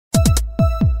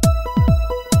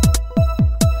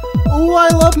Ooh, I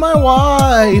love my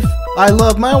wife. I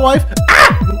love my wife.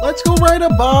 Let's go ride a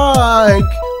bike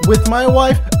with my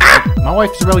wife. My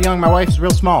wife's real young, my wife's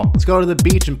real small. Let's go to the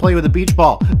beach and play with a beach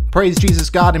ball. Praise Jesus,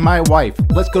 God, and my wife.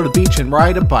 Let's go to the beach and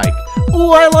ride a bike.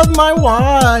 Ooh, I love my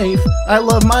wife. I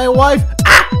love my wife.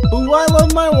 Ooh, I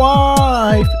love my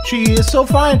wife. She is so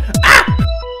fine.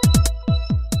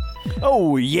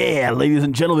 Oh, yeah, ladies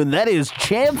and gentlemen, that is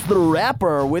Chance the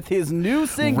Rapper with his new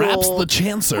single, Raps the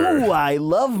Chancer. Ooh, I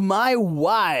Love My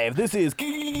Wife. This is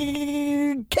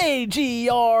KGRP.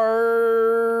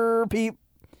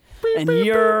 And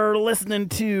you're listening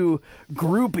to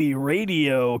Groupie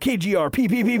Radio,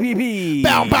 KGRP.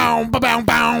 Bow, bow, bow, bow,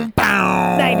 bow,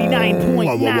 bow.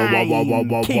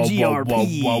 99.9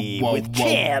 KGRP with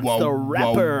Chance the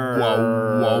Rapper.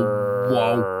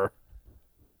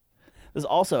 This is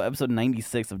also episode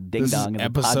 96 of Ding This is Dong. As a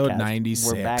episode podcast.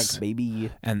 96. We're back, baby.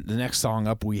 And the next song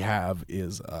up we have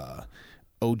is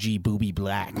OG Booby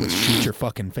Black with Shoot Your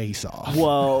Fucking Face Off.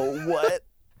 Whoa,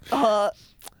 what?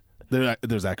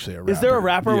 There's actually a rapper. Is there a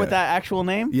rapper Yeah. with that actual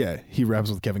name? Yeah, he raps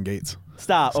with Kevin Gates.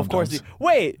 Stop. Of course. Sometimes.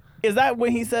 Wait, is that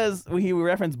when he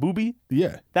referenced Booby?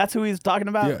 Yeah. That's who he's talking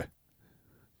about? Yeah.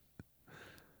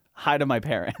 Hi to my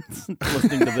parents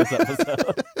listening to this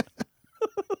episode.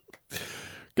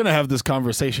 Gonna have this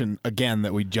conversation again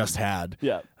that we just had.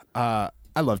 Yeah. I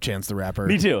love Chance the Rapper.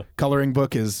 Me too. Coloring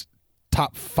Book is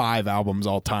top 5 albums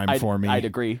all time for me. I'd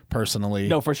agree. Personally.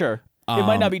 No, for sure. It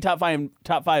might not be top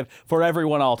five for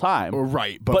everyone all time.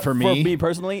 Right, but for me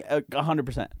personally,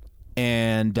 100%.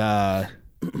 And I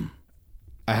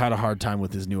had a hard time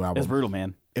with his new album. It's brutal,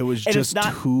 man. It was And just it's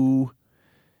not- too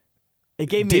It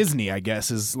gave me Disney, I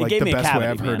guess, is like gave the me a best way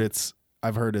cavity, I've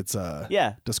heard man. it's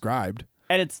yeah, described.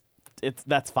 and it's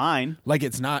that's fine. Like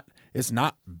it's not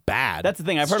bad. That's the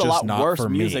thing. I've It's heard a just lot not worse for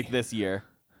me. music this year,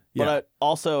 but Yeah. it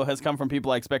also has come from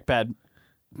people I expect bad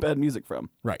music from.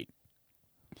 Right.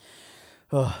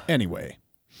 Anyway,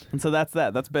 And so that's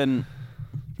that. That's been.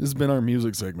 this has been our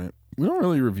music segment. We don't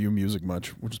really review music much,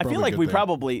 which is I probably feel like a good we thing.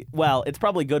 probably. Well, it's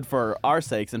probably good for our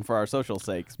sakes and for our social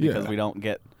sakes because Yeah. we don't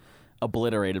get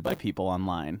obliterated by people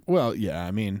online. Well, yeah,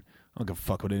 I mean, I don't give a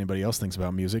fuck what anybody else thinks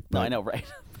about music, but No, I know, right?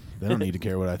 they don't need to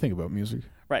care what I think about music.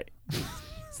 Right.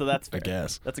 So that's I fair.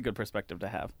 guess. That's a good perspective to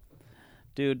have.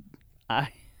 Dude,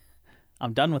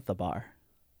 I'm done with the bar.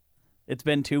 It's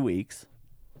been 2 weeks.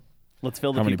 Let's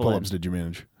fill the How many people pull-ups in. did you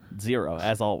manage? 0,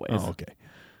 as always. Oh, okay.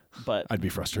 But I'd be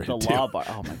frustrated the too. law bar.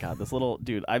 Oh my god, this little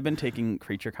dude. I've been taking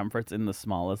creature comforts in the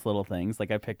smallest little things. Like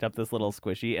I picked up this little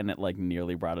squishy, and it like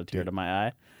nearly brought a tear to my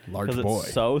eye Large because boy.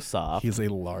 it's so soft. He's a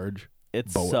large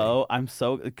It's boy. so I'm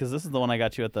so because this is the one I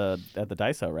got you at the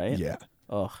Daiso, right? Yeah.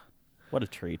 Ugh, what a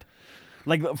treat!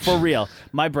 Like for real,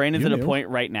 my brain is You at a knew. point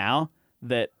right now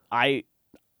that I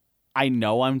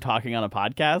know I'm talking on a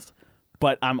podcast,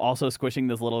 but I'm also squishing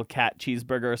this little cat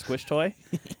cheeseburger squish toy.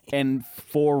 And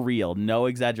for real, no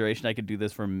exaggeration, I could do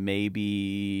this for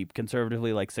maybe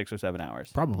conservatively like 6 or 7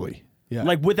 hours. Probably. Yeah.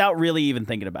 Like without really even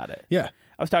thinking about it. yeah.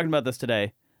 I was talking about this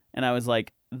today, and I was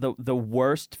like, the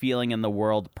worst feeling in the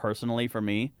world personally for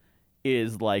me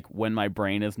is like when my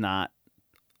brain is not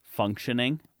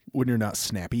functioning. When you're not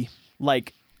snappy.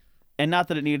 Like, and not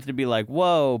that it needs to be like,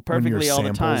 whoa, perfectly when your all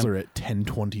the samples time. are at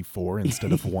 1024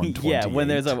 instead of 128. Yeah, when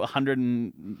there's a 100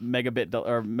 megabit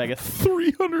or mega.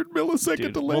 300 millisecond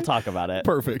Dude, delay. we'll talk about it.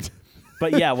 Perfect.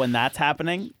 But yeah, when that's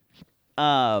happening,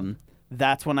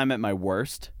 that's when I'm at my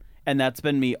worst, and that's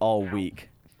been me all week.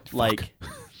 Like,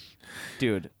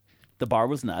 dude, the bar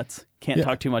was nuts. Can't Yeah.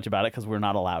 talk too much about it because we're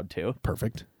not allowed to.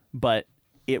 Perfect. But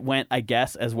it went, I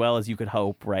guess, as well as you could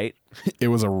hope, right? It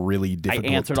was a really difficult I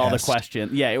answered all the test.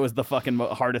 questions. Yeah, it was the fucking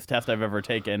hardest test I've ever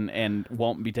taken, and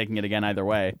won't be taking it again either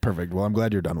way. Perfect. Well, I'm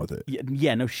glad you're done with it.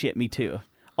 Yeah, no shit, me too.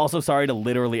 Also, sorry to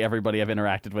literally everybody I've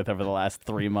interacted with over the last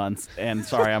 3 months, and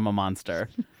sorry I'm a monster.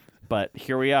 But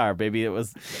here we are, baby. It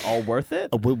was all worth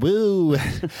it. Woo woo. Woo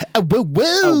woo.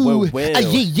 woo woo.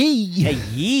 Yee yee. Hey,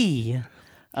 yee.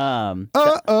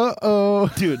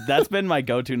 Dude, that's been my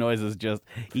go-to noise is just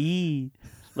ee.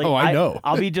 Like, Oh, I know.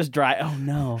 I'll be just dry. Oh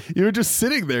no. You were just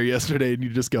sitting there yesterday and you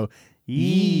just go,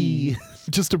 Ee.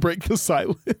 just to break the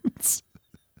silence.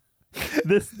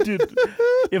 This dude.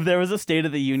 If there was a State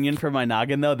of the Union for my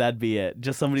noggin, though, that'd be it.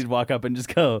 Just somebody'd walk up and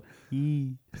just go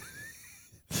ee.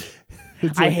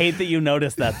 I hate that you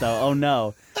noticed that though. Oh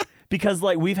no. Because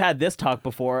like we've had this talk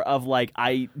before of like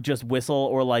I just whistle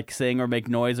or like sing or make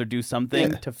noise or do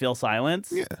something Yeah. to fill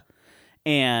silence. Yeah.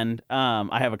 And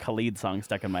I have a Khalid song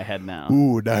stuck in my head now.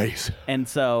 Ooh, nice. And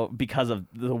so because of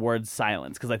the word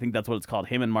silence, because I think that's what it's called,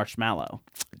 him and Marshmallow.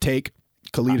 Take.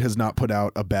 Khalid has not put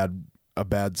out a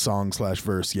bad song /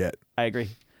 verse yet. I agree.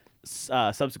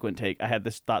 subsequent take. I had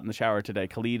this thought in the shower today.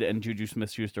 Khalid and Juju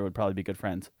Smith-Schuster would probably be good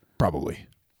friends. Probably.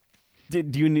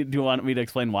 Do you want me to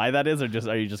explain why that is, or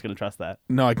are you just going to trust that?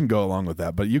 No, I can go along with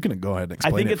that, but you can go ahead and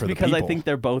explain I think it it's for the because people. I think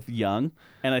they're both young,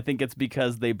 and I think it's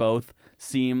because they both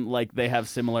seem like they have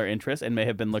similar interests and may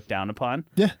have been looked down upon.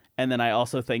 Yeah. And then I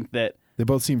also think that They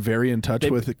both seem very in touch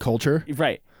with culture.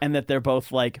 right, and that they're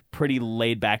both like pretty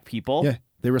laid back people. Yeah.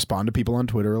 They respond to people on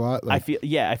Twitter a lot. I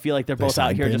feel like they're both out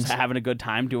sign here just things. having a good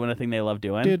time doing a thing they love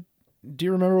doing. Dude, do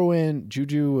you remember when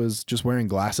Juju was just wearing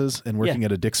glasses and working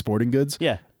at a Dick's Sporting Goods?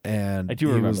 Yeah. And I do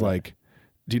he remember was that. like,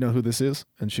 "Do you know who this is?"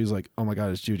 And she's like, "Oh my God,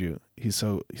 it's Juju. He's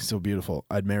so beautiful.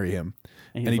 I'd marry him."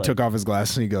 And And he like, took off his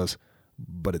glasses and he goes,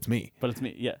 "But it's me." But it's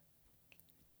me. Yeah.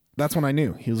 That's when I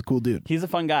knew he was a cool dude. He's a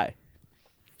fun guy.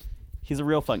 He's a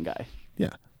real fun guy.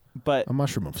 Yeah, But a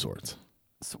mushroom of sorts.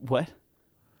 what?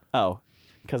 Oh,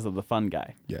 because of the fun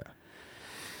guy. Yeah,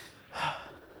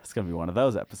 It's gonna be one of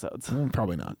those episodes.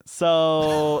 probably not.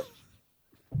 So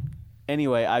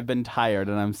anyway, I've been tired,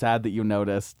 and I'm sad that you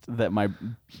noticed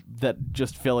that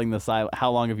just filling the silence.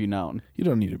 How long have you known? You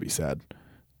don't need to be sad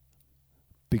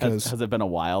because Has it been a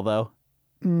while though?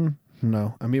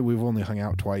 no, I mean we've only hung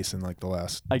out twice in like the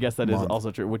last. I guess that is month.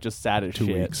 also true, which is sad as 2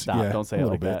 shit. weeks. Stop! Yeah, Don't say a it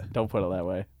little like bit. that. Don't put it that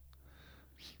way.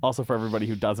 Also, for everybody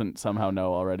who doesn't somehow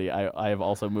know already, I have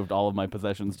also moved all of my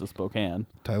possessions to Spokane,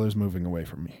 Tyler's moving away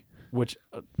from me, which,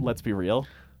 let's be real,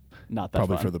 not that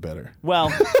probably fun. for the better.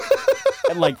 Well,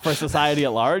 like for society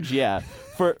at large, yeah.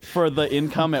 For the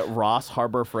income at Ross,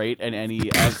 Harbor Freight, and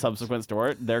any subsequent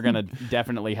store, they're gonna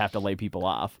definitely have to lay people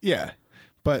off. Yeah,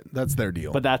 but that's their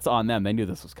deal. But that's on them. They knew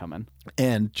this was coming.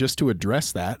 And just to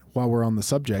address that, while we're on the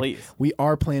subject, Please. we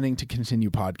are planning to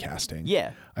continue podcasting.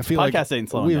 Yeah, I feel podcast like ain't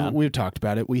slowing down. we've talked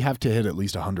about it. We have to hit at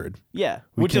least 100. Yeah,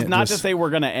 We which is can't not to just- say we're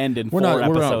gonna end in We're 4 not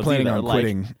episodes. planning either. on Like,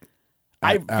 quitting.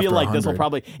 I after feel like this will 100,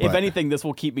 probably, if but- anything, this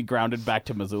will keep me grounded back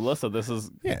to Missoula. So this is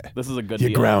a good You're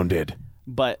deal. grounded.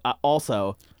 But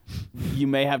also, you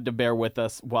may have to bear with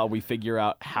us while we figure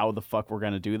out how the fuck we're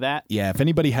gonna do that. Yeah, if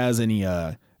anybody has any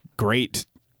great,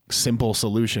 simple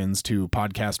solutions to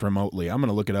podcast remotely, I'm going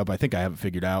to look it up. I think I have it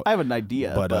figured out. I have an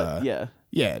idea, But, yeah.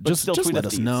 Yeah, But just still tweet let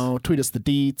us us deets. know. Tweet us the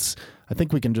deets. I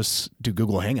think we can just do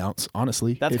Google Hangouts,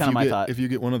 honestly. That's If kinda you my get- thought. If you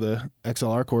get one of the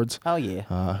XLR cords, Oh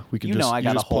yeah. we can You just, know I you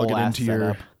got a just plug whole it ass into your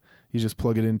setup. you just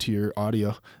plug it into your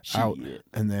audio out, Shit.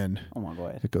 and then Oh my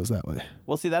god. it goes that way.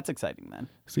 Well, see, that's exciting then.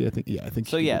 See, I think So you can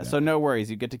do yeah, that. so no worries.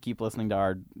 You get to keep listening to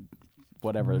our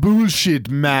whatever. Bullshit,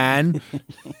 man.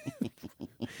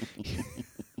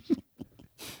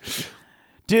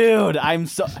 Dude, I'm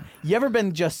so. You ever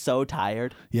been just so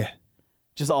tired, Yeah,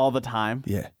 just all the time?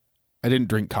 yeah. I didn't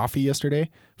drink coffee yesterday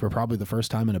for probably the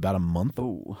first time in about a month.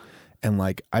 Ooh. And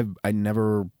like I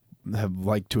never have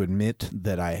liked to admit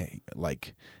that I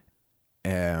like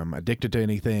am addicted to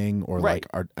anything or Right.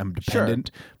 like I'm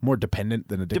dependent, more dependent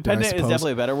than addicted. I Dependent is suppose.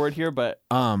 definitely a better word here, but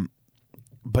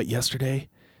But yesterday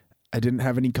I didn't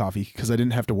have any coffee because I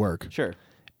didn't have to work, sure.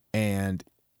 and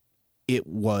it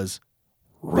was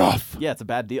rough. Yeah, it's a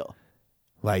bad deal.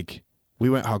 Like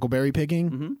we went huckleberry picking,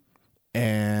 Mhm.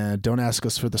 and don't ask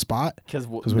us for the spot. Because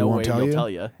we no won't way tell we'll you? tell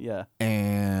you. Yeah.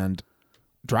 And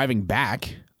driving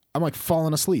back, I'm like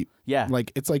falling asleep. Yeah.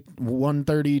 Like it's like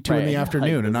 1:30, 2 in Right. the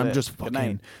afternoon, Like, and that's I'm it. just Good fucking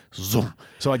night. zoom.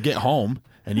 So I get home,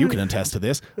 and you can attest to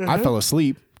this. I fell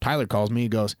asleep. Tyler calls me. He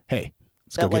goes, "Hey,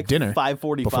 let's go At get like dinner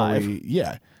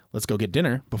 5:45. let's go get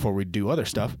dinner before we do other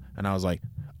stuff." And I was like,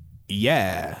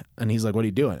 "Yeah." And he's like, "What are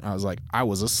you doing?" I was like, "I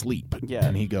was asleep." Yeah.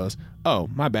 And he goes, "Oh,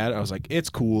 my bad." I was like, "It's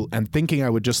cool." And thinking I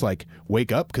would just like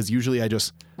wake up because usually I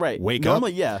just Right. wake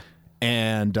Normally, up. yeah.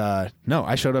 And no,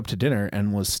 I showed up to dinner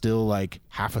and was still like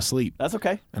half asleep. That's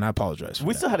okay. And I apologize for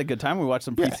We that. still had a good time. We watched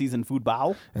some preseason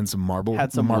football. And some marble,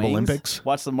 Had some Marble wings, Olympics.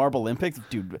 Watched the Marble Olympics,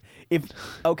 dude.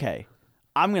 Okay,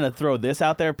 I'm gonna throw this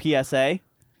out there. PSA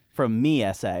from me.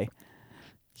 SA.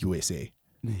 USA.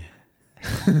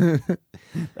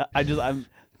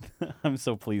 I'm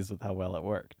so pleased with how well it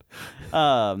worked.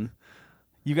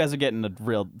 You guys are getting a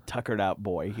real tuckered out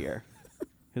boy here,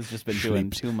 who's just been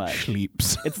doing too much.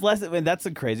 Sleeps. It's less. I mean, that's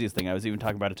the craziest thing. I was even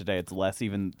talking about it today. It's less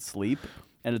even sleep,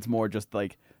 and it's more just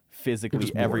like physically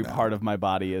just every worn out. part of my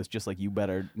body is just like, you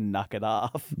better knock it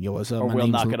off. Yo, what's up? Or My we'll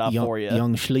name's knock it off young, for you.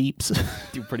 Young Sleeps.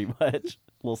 Do pretty much.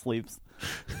 Little sleeps.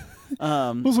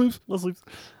 Sleeps. Little sleeps.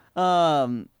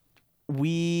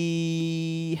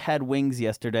 We had wings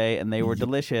yesterday, and they were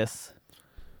delicious.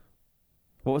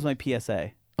 What was my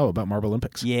PSA? Oh, about Marble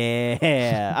Olympics.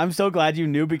 Yeah. I'm so glad you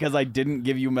knew, because I didn't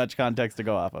give you much context to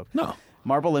go off of. No,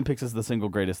 Marble Olympics is the single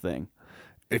greatest thing.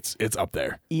 it's up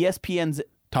there. ESPN's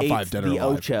Top 5 dead or the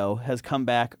alive. Ocho has come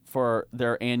back for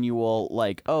their annual,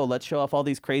 like, oh, let's show off all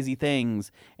these crazy things.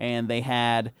 And they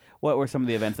had, what were some of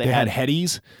the events? They had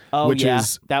Headies, oh, which yeah,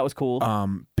 is that was cool.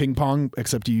 ping pong,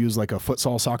 except you use like a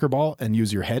futsal soccer ball and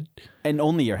use your head. And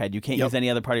only your head. You can't use any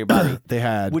other part of your body. They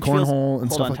had Which cornhole and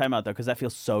hold stuff on, like time out, though, because that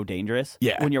feels so dangerous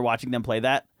Yeah. when you're watching them play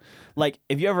that. Like,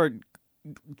 if you ever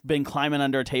been climbing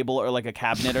under a table or like a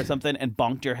cabinet or something and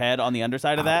bonked your head on the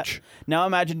underside of that. Ouch. Now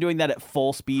imagine doing that at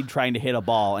full speed trying to hit a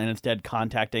ball and instead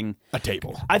contacting a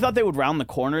table. I thought they would round the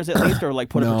corners at least or like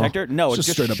put a No, protector. No, it's it's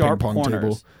just just straight up sharp ping pong corners.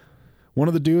 table. One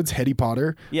of the dudes, Hetty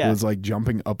Potter, Yeah. was like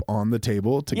jumping up on the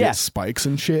table to Yeah. get spikes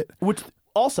and shit. Which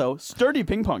also sturdy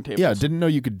ping pong tables. Yeah, didn't know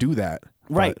you could do that.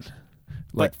 Right. but,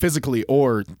 like physically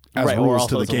or as Right, or rules also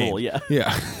to the as a game. rule, yeah.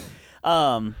 Yeah.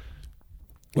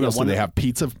 What Yeah, else do one they of- have?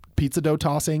 Pizza dough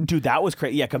tossing? Dude, that was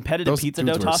crazy. Yeah, competitive Those pizza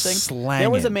dough dudes were tossing. There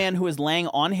was a slanging. man who was laying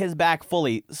on his back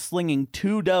fully, slinging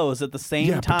 2 doughs at the same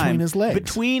Yeah, time. between his legs.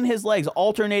 Between his legs,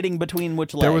 alternating between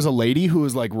which leg. There was a lady who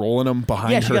was like rolling them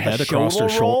behind yeah, she her got head the across her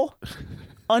shoulder shoulder. roll.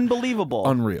 Unbelievable.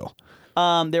 Unreal.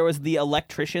 There was the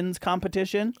electricians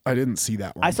competition. I didn't see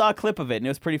that one. I saw a clip of it, and it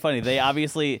was pretty funny. They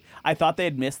obviously, I thought they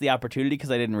had missed the opportunity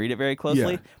because I didn't read it very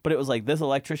closely. Yeah. But it was like, this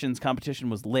electricians competition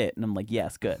was lit, and I'm like,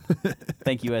 yes, good.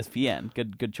 Thank you, SPN.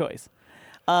 Good choice.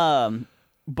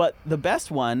 But the best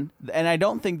one, and I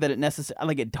don't think that it necessarily,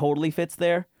 like, it totally fits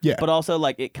there. Yeah. But also,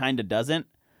 like, it kind of doesn't.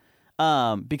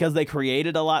 Because they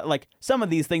created a lot, like, some of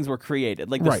these things were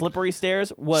created. Like, the Right. Slippery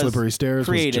Stairs was Slippery Stairs was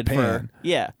created Japan. for,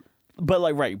 yeah. But,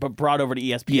 like, right, but brought over to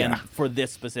ESPN Yeah. for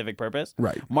this specific purpose.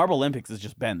 Right. Marble Olympics has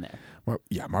just been there. Well,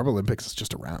 yeah, Marble Olympics is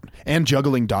just around. And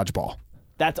juggling dodgeball.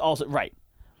 That's also right.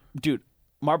 Dude,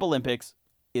 Marble Olympics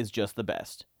is just the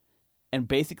best. And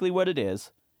basically what it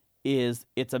is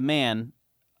it's a man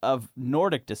of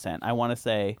Nordic descent. I want to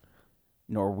say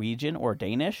Norwegian or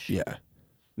Danish. Yeah.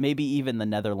 Maybe even the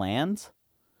Netherlands.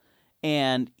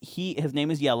 And his name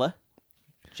is Jelle.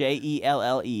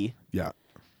 Jelle. Yeah.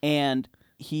 And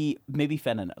maybe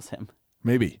Fenna knows him.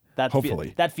 Maybe. That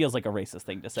Hopefully. that feels like a racist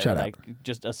thing to say. Shut but up. I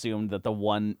just assumed that the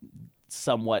one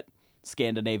somewhat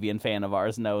Scandinavian fan of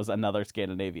ours knows another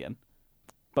Scandinavian.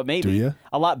 But maybe Do ya?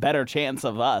 a lot better chance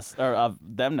of us or of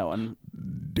them knowing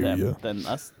Do them you? than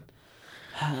us.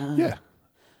 Yeah.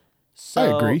 So,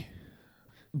 I agree.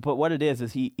 But what it is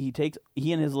he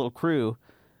and his little crew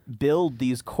build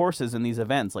these courses and these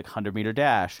events like 100-meter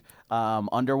dash,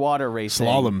 underwater racing,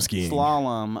 Slalom skiing.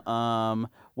 slalom,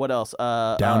 what else?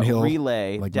 Downhill.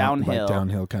 Relay, Like downhill.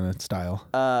 downhill kind of style.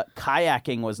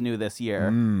 Kayaking was new this year.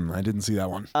 I didn't see that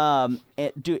one.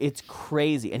 Dude, it's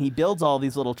crazy. And he builds all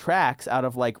these little tracks out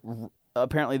of like,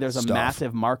 apparently there's a Stuff.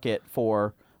 massive market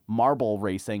for marble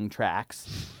racing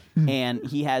tracks. And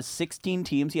he has 16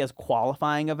 teams. He has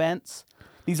qualifying events.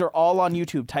 These are all on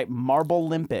YouTube. Type Marble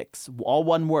Olympics, all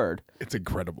one word. It's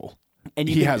incredible. And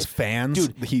you He can- has fans.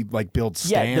 Dude, He like builds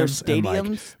Yeah, there's stands. And,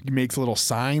 like, stadiums. he makes little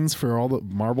signs for all the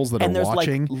marbles that And are there's, like,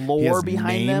 watching. lore he has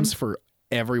behind names them. for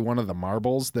every one of the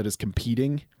marbles that is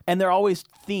competing. And they're always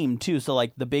themed too. So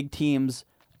like the big teams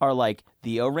are like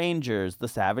the O-Rangers, the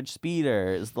Savage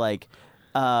Speeders, like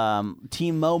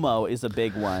Team Momo is a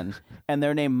big one. And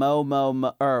they're named Mo, and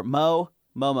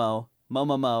Momo,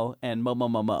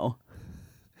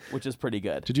 which is pretty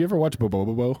good. Did you ever watch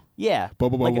Bobo? Yeah.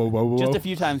 Bobo, Like, Bobo, Bobo. just a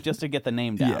few times just to get the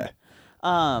name down.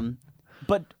 Yeah.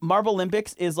 But Marble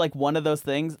Olympics is like one of those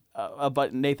things.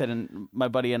 But Nathan and my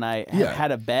buddy and I Yeah. have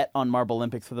had a bet on Marble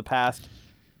Olympics for the past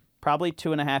probably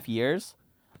 2.5 years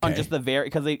on Okay. just the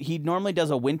because he normally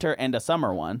does a winter and a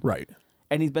summer one, Right.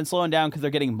 and he's been slowing down because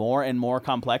they're getting more and more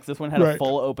complex. This one had a Right.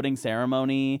 full opening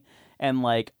ceremony and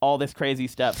like all this crazy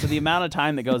stuff. So the amount of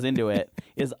time that goes into it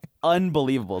is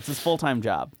unbelievable. It's his full-time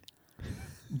job.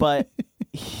 But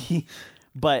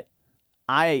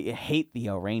I hate the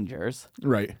O-Rangers.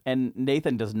 Right. And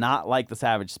Nathan does not like the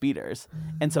Savage Speeders.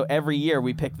 And so every year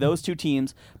we pick those two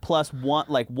teams plus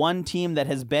one team that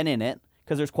has been in it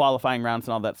because there's qualifying rounds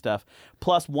and all that stuff,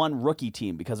 plus one rookie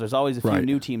team because there's always a few Right.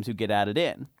 new teams who get added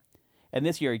in. And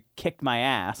this year he kicked my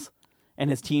ass and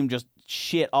his team just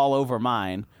shit all over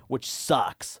mine, which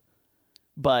sucks.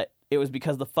 But it was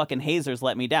because the fucking Hazers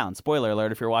let me down. Spoiler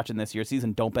alert, if you're watching this year's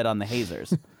season, don't bet on the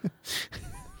Hazers.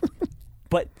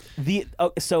 But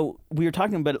so we were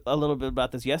talking a little bit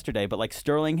about this yesterday, but like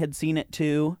Sterling had seen it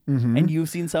too, and you've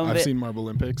seen some of I've it. seen Marble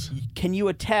Olympics. Can you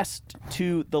attest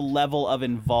to the level of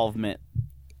involvement?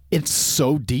 It's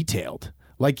so detailed.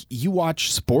 Like you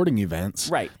watch sporting events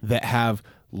Right. that have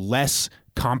less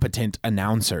competent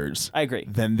announcers I agree.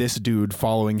 than this dude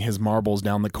following his marbles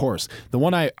down the course. The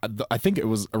one I think it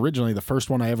was originally the first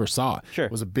one I ever saw. Sure.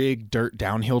 Was a big dirt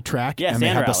downhill track, Yeah, and they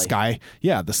sand had rally.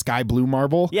 the sky blue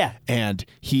marble. Yeah. And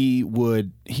he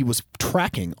was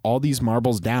tracking all these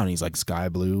marbles down. He's like, sky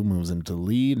blue moves into the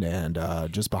lead, and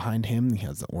just behind him he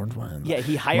has the orange one. Yeah,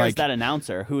 he hires Like, that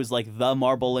announcer who is like the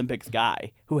Marble Olympics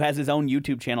guy who has his own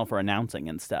YouTube channel for announcing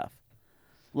and stuff.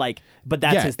 Like, but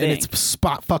that's his thing. and it's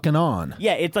spot fucking on.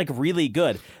 Yeah, it's like really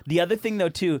good. The other thing though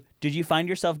too, did you find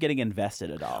yourself getting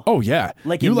invested at all? Oh yeah,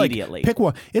 Like, you immediately. pick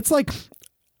one. It's like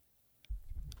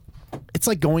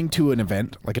going to an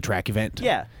event, like a track event.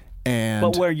 Yeah. And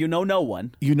But where you know no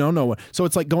one. you know no one. So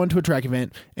it's like going to a track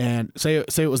event and say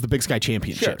it was the Big Sky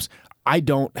Championships. I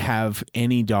don't have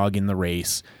any dog in the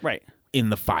race Right. in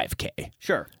the 5K.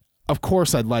 Sure. Of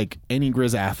course, I'd like any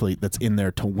Grizz athlete that's in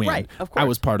there to win. Right, of I course.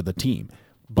 was part of the team.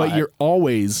 But But- you're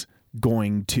always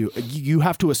going to, you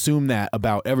have to assume that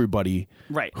about everybody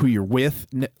Right. who you're with,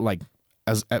 like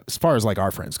as far as like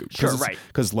our friends go. Sure, right.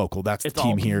 Because local, that's It's the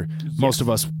team all- here. Most of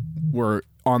us were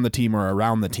on the team or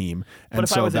around the team. And But if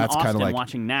so I was in that's kind Austin of like,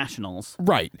 watching nationals,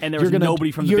 right. and there was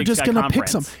nobody from the You're Big just Sky gonna pick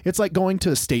Conference. some. It's like going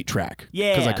to a state track.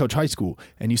 Yeah. Because I coach high school,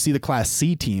 and you see the Class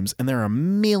C teams, and there are a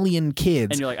million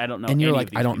kids. And you're like, I don't know And you're any like,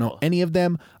 of these I don't know people. any of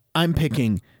them. I'm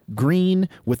picking green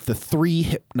with the 3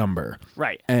 hip number.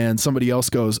 Right. And somebody else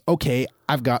goes, okay,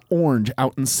 I've got orange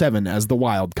out in 7 as the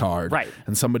wild card. Right.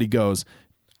 And somebody goes,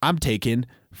 I'm taking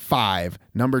 5,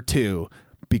 number 2,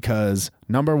 because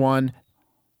number 1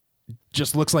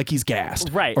 just looks like he's gassed.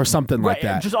 Right. Or something like Right,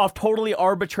 that. Just off totally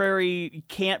arbitrary,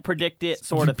 can't predict it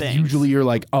sort of thing. Usually you're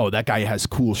like, oh, that guy has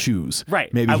cool shoes.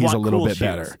 Right. Maybe I he's want a little cool bit shoes.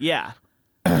 better. Yeah.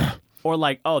 Or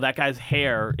like, oh, that guy's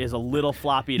hair is a little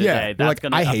floppy today. Yeah. You're That's like,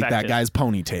 going to I affect hate that his- guy's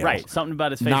ponytail. Right. Something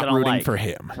about his face I Not don't rooting like. for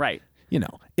him. Right. You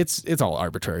know, it's all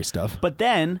arbitrary stuff. But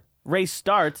then race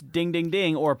starts, ding, ding,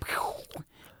 ding, or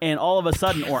and all of a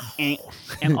sudden,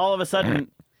 and all of a sudden,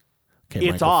 Okay,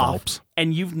 it's Michael off. Phelps.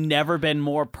 And you've never been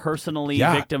more personally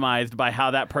Yeah. victimized by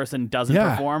how that person doesn't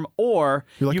Yeah. perform, or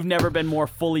You're like, you've never been more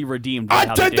fully redeemed by I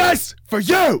how they did do it. this for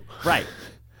you. Right.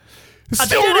 It's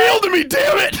still real to me,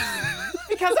 damn it.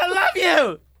 Because I love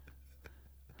you.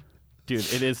 Dude,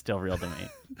 it is still real to me.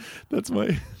 That's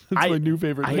my new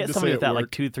favorite I thing hit to somebody say with at that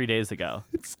work. like 2-3 days ago.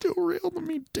 It's still real to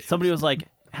me, damn. Somebody was like,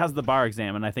 how's the bar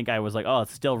exam? And I think I was like, oh,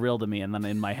 it's still real to me. And then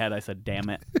in my head, I said, damn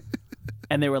it.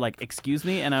 And they were like, excuse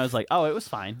me? And I was like, oh, it was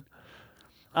fine.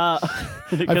 I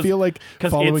feel like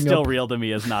Because following it's still up, real to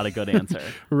me is not a good answer.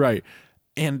 right.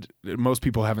 And most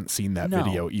people haven't seen that No.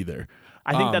 video either.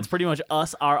 I think that's pretty much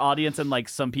us, our audience, and like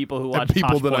some people who watched people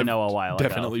Tosh that I've Boyno a while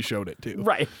definitely ago. showed it to.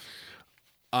 Right.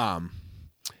 I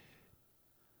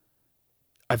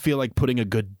feel like putting a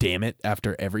good damn it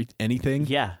after anything.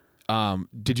 Yeah.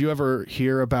 Did you ever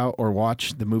hear about or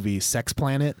watch the movie Sex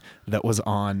Planet that was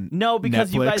on No,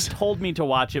 because you Netflix? guys told me to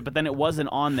watch it, but then it wasn't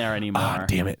on there anymore. Ah,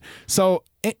 damn it. So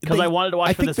Because I wanted to watch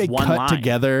I for think this they one cut line.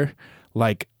 together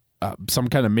like some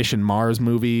kind of Mission Mars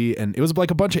movie, and it was like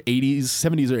a bunch of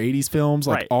 70s or 80s films,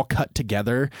 like Right. all cut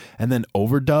together and then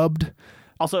overdubbed.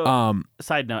 Also,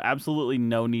 side note, absolutely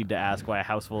no need to ask why a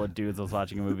house full of dudes was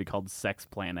watching a movie called Sex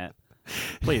Planet.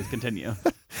 Please continue.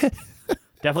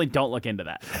 Definitely don't look into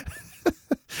that.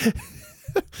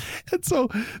 And so,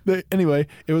 anyway,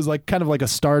 it was like kind of like a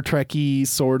Star Trek-y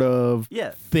sort of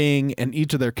Yeah. thing, and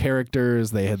each of their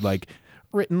characters they had like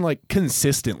written like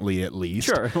consistently at least.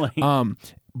 Sure. Like,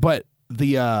 But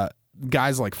the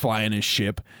guy's like flying his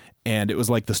ship, and it was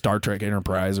like the Star Trek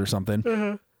Enterprise or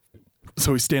something.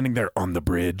 So he's standing there on the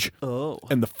bridge. oh.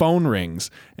 And the phone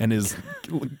rings, and his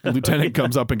lieutenant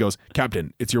comes up and goes,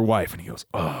 "Captain, it's your wife." And he goes,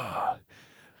 "Oh."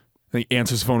 And he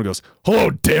answers the phone and goes, "Hello,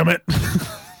 damn it."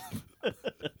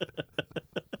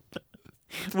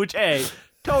 Which, A,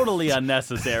 totally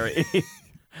unnecessary.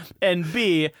 And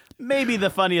B, maybe the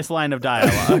funniest line of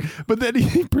dialogue. But then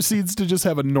he proceeds to just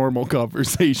have a normal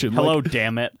conversation. Hello,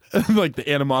 damn it. Like the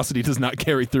animosity does not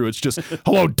carry through. It's just,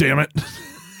 "Hello, damn it."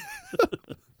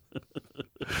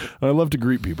 I love to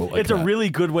greet people like It's that. a really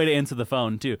good way to answer the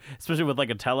phone, too. Especially with like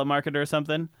a telemarketer or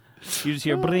something. You just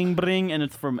hear bring, bring, and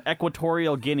it's from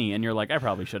Equatorial Guinea. And you're like, I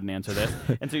probably shouldn't answer this.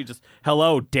 And so you just,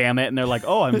 hello, damn it. And they're like,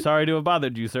 oh, I'm sorry to have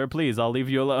bothered you, sir. Please, I'll leave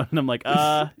you alone. And I'm like,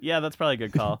 yeah, that's probably a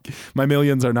good call. My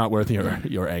millions are not worth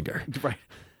your anger. Right.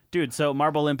 Dude, so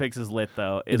Marble Olympics is lit,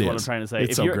 though, is It what is. I'm trying to say.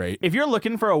 It's so great. If you're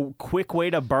looking for a quick way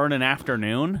to burn an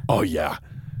afternoon, Oh, yeah.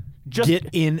 just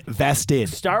Get invested.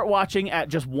 start watching at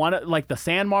just one, like the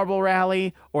Sand Marble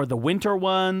Rally or the winter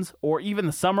ones or even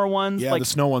the summer ones. Yeah, like, the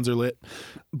snow ones are lit.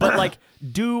 but like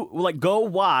go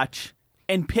watch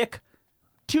and pick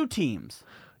 2 teams.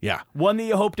 Yeah. One that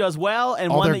you hope does well,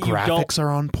 and All one their that you don't. graphics are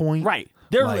on point. Right.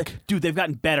 They're Like- dude, they've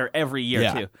gotten better every year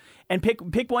Yeah. too. And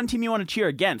pick one team you want to cheer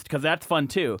against, because that's fun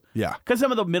too. Yeah. Because some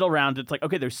of the middle rounds, it's like,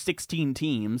 okay, there's 16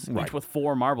 teams, each Right. with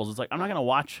 4 marbles. It's like, I'm not gonna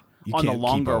watch You on the can't keep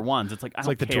longer up. ones. It's like, I It's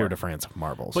don't like the care. Tour de France of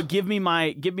marbles. But give me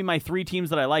my 3 teams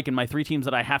that I like and my 3 teams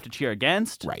that I have to cheer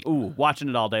against. Right. Ooh, watching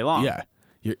it all day long. yeah,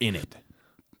 you're in it.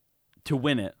 To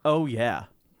win it. Oh yeah.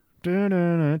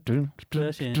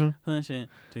 Push it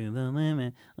to the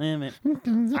limit.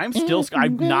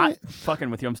 I'm not fucking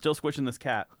with you. I'm still squishing this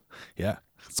cat. Yeah.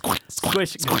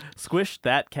 Squish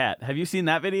that cat. Have you seen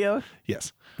that video?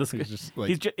 Yes. The squish, just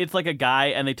like- it's like a guy,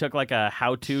 and they took like a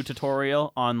how-to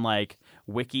tutorial on like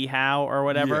WikiHow or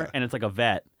whatever, Yeah. and it's like a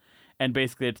vet, and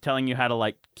basically it's telling you how to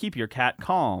like keep your cat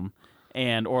calm,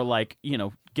 and or like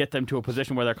get them to a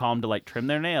position where they're calm to like trim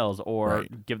their nails or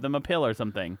Right. give them a pill or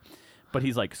something. But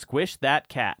he's like, squish that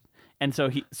cat, and so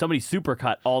somebody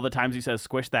supercut all the times he says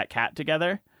squish that cat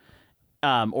together,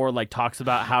 or like talks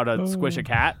about how to squish a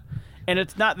cat. And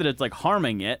it's not that it's like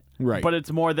harming it, Right. but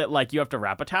it's more that like you have to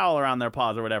wrap a towel around their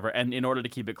paws or whatever, and in order to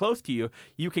keep it close to you,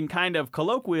 you can kind of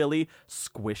colloquially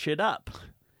squish it up.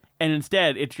 And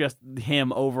instead, it's just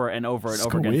him over and over and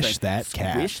over again Squish saying, that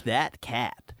cat. Squish that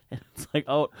cat. And it's like,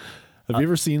 oh, Have you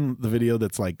ever seen the video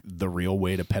that's like the real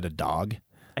way to pet a dog?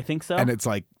 I think so. And it's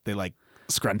like they like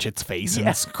scrunch its face Yeah.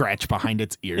 and scratch behind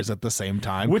its ears at the same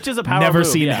time. Which is a power Never move,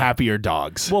 seen yeah. happier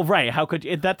dogs. Well, right. How could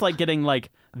you? That's like getting like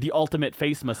the ultimate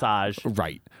face massage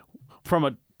Right. from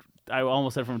a. I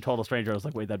almost said from a total stranger. I was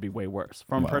like, wait, that'd be way worse.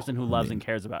 From a Well, person who I loves mean- and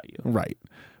cares about you. Right.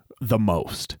 The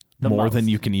most. The More most. than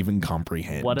you can even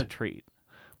comprehend. What a treat.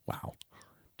 Wow.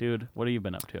 Dude, what have you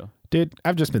been up to? Dude,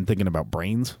 I've just been thinking about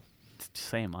brains,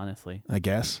 Same, honestly. I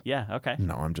guess. Yeah, okay.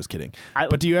 No, I'm just kidding. I-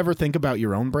 But do you ever think about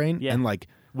your own brain? Yeah. And like,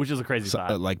 Which is a crazy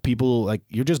thought. like people, like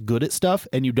you're just good at stuff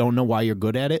and you don't know why you're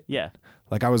good at it? Yeah.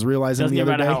 Like I was realizing Doesn't the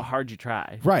even other matter day. how hard you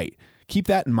try. Right. Keep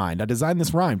that in mind. I designed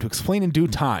this rhyme to explain in due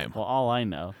time. Well, all I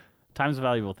know. Time's a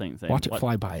valuable thing. Zane. Watch it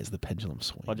fly by as the pendulum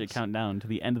swings. Watch it count down to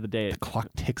the end of the day. The clock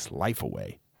ticks life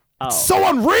away. Oh, So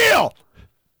unreal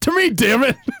to me, damn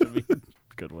it.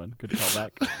 good one. Good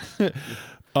callback.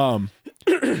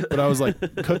 But I was like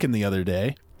cooking the other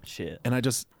day, Shit. and I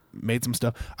just made some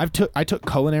stuff. I took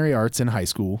culinary arts in high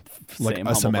school, like Same, a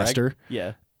humble brag. semester,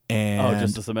 Yeah. and Oh,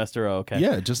 just a semester? Oh, okay.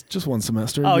 yeah, just one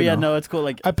semester. Oh, you yeah, know. no, it's cool.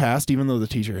 Like, I passed, even though the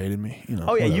teacher hated me. You know.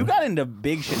 oh, yeah, you whatever. got into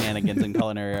big shenanigans in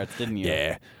culinary arts, didn't you?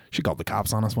 Yeah, she called the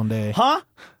cops on us one day. Huh?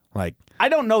 Like, I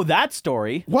don't know that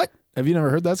story. what? Have you never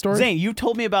heard that story? Zane, you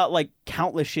told me about like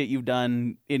countless shit you've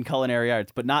done in culinary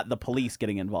arts, but not the police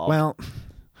getting involved. Well,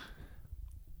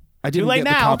 I didn't late get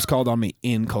the now. cops called on me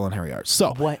in culinary arts.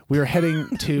 So What? we were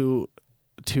heading to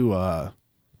and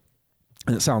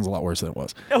it sounds a lot worse than it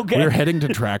was. Okay. We were heading to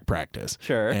track practice.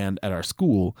 Sure. And at our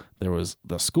school, there was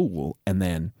the school, and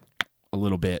then a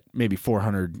little bit, maybe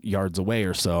 400 yards away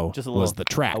or so, just a was little the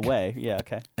track. away. Yeah,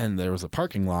 okay. And there was a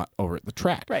parking lot over at the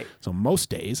track. Right. So most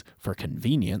days, for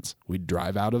convenience, we'd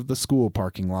drive out of the school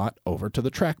parking lot over to the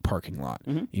track parking lot,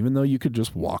 even though you could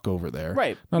just walk over there. Mm-hmm.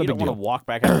 Right. Not you a don't big want deal. to walk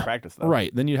back after practice, though.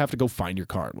 Right. Then you'd have to go find your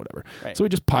car and whatever. Right. So we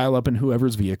just pile up in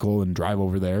whoever's vehicle and drive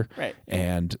over there Right.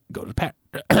 and go to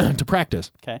to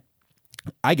practice. Okay.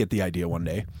 I get the idea one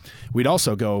day. We'd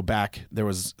also go back.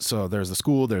 There's the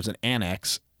school, there's an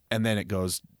annex, and then it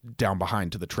goes down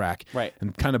behind to the track. Right.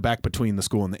 And kind of back between the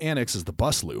school and the annex is the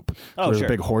bus loop. Oh, There's sure. a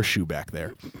big horseshoe back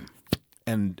there.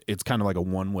 And it's kind of like a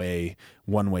one-way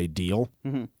deal.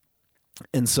 Mm-hmm.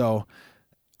 And so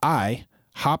I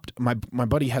hopped, my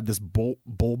buddy had this bull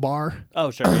bar.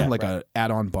 Oh, sure. Yeah, like right. a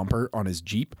add-on bumper on his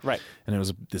Jeep. Right. And it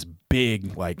was this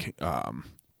big like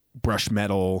brushed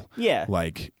metal, Yeah.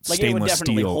 like Like it would stainless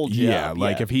definitely steel. hold you yeah, up,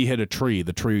 like yeah. if he hit a tree,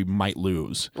 the tree might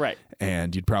lose. Right.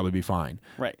 And you'd probably be fine.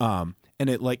 Right. And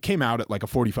it like came out at like a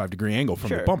 45-degree angle from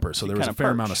Sure. the bumper, so You there was a kinda fair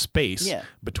perch. amount of space Yeah.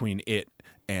 between it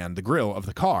and the grill of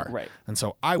the car. Right. And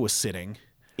so I was sitting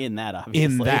In that, obviously.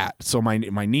 in that, so my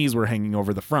knees were hanging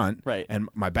over the front, Right. and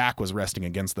my back was resting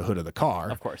against the hood of the car.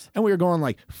 Of course. And we were going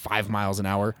like 5 miles an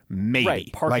hour, maybe.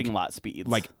 Right. Parking like, lot speeds.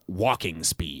 like walking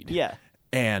speed. Yeah.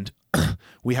 And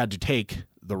we had to take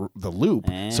the loop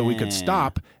so we could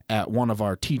stop at one of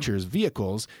our teachers'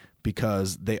 vehicles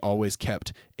because they always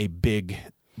kept a big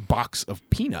box of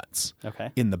peanuts Okay.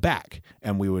 in the back,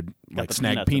 and we would like the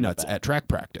snag peanuts in the peanuts back. at track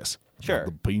practice. Sure. Got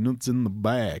the peanuts in the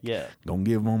bag. Yeah. Gonna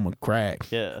give them a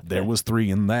crack. Yeah. There was 3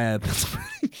 in that.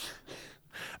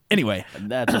 Anyway, And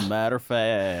that's a matter of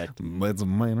fact. that's a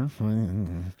minor.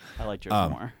 I liked yours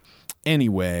more.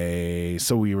 Anyway,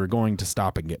 so we were going to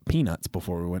stop and get peanuts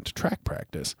before we went to track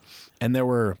practice. And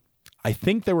I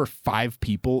think there were 5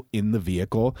 people in the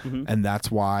vehicle, Mm-hmm. and that's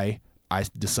why I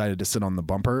decided to sit on the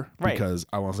bumper Right. because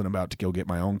I wasn't about to go get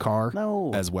my own car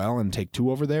No. as well and take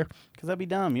 2 over there. Because that'd be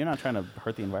dumb. You're not trying to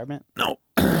hurt the environment. No.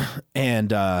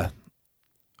 And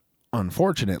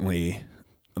unfortunately,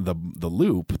 the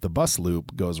bus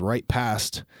loop goes right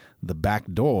past the back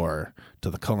door to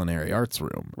the culinary arts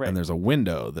room. Right. And there's a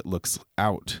window that looks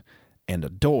out and a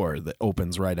door that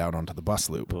opens right out onto the bus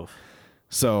loop. Oof.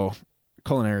 So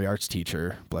culinary arts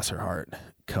teacher, bless her heart,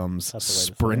 comes That's the way to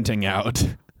say it. sprinting out.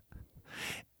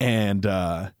 And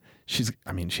she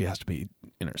has to be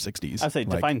in her 60s. I'd say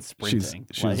define sprinting.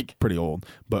 She's pretty old,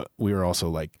 but we were also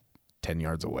like 10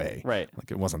 yards away. Right.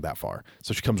 Like it wasn't that far.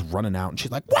 So she comes running out and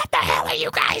she's like, "What the hell are you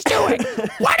guys doing?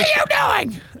 What are you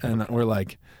doing?" And we're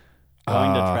like,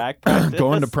 Going to track practice?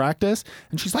 Going to practice.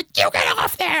 And she's like, "You get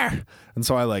off there." And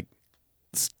so I like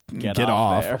get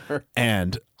off. there.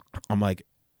 And I'm like,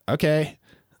 "Okay."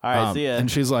 All right, see ya. And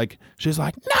she's like,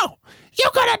 "No, you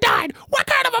could have died. What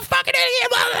kind of a fucking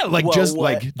idiot?" Like, Whoa, just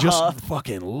what?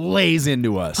 fucking lays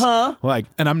into us. Huh? Like,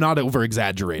 and I'm not over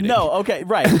exaggerating. No, okay,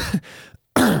 right.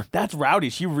 That's rowdy.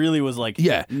 She really was like,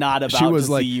 Yeah. not about She was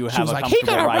to like, see you she have was a like, "He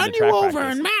comfortable could have ride run to track you over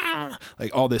practice. and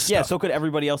like all this Yeah, stuff." so could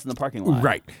everybody else in the parking lot.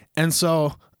 Right. And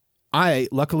so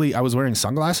luckily I was wearing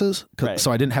sunglasses, Right.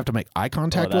 so I didn't have to make eye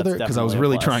contact Oh, with her that's because I was definitely a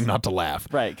really plus. trying not to laugh.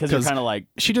 Right, because you're kind of like,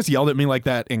 She just yelled at me like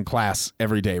that in class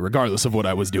every day, regardless of what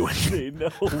I was doing. no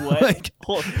way. Like,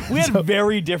 We had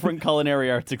very different culinary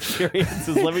arts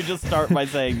experiences. Let me just start by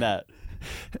saying that.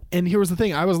 And here was the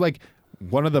thing. I was like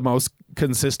one of the most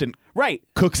consistent Right.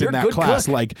 cooks You're in a that good class.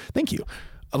 cook. Like, thank you.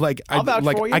 Like I'll vouch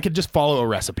for you. I could just follow a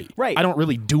recipe. Right. I don't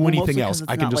really do Well, anything mostly 'cause else. it's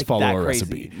I can not, just like, follow that a crazy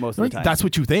recipe. most of the time. That's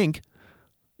what you think.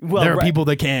 Well, There are right. people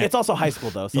that can't. It's also high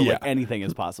school, though, so Yeah. like anything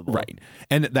is possible. Right.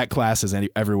 And that class is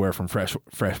everywhere from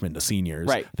freshmen to seniors.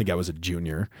 Right. I think I was a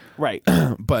junior. Right.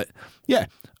 But yeah.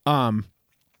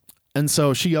 And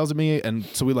so she yells at me, and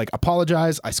so we like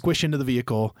apologize. I squish into the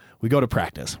vehicle. We go to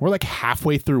practice. We're like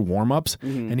halfway through warm-ups,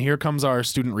 and here comes our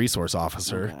student resource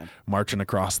officer God. marching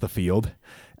across the field,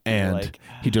 and like-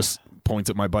 he just points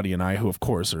at my buddy and I, who of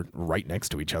course are right next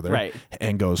to each other, Right.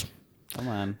 and goes Come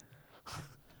on.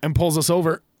 and pulls us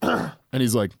over, and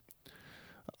he's like,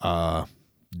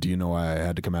 "Do you know why I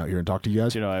had to come out here and talk to you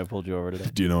guys? Do you know I pulled you over today?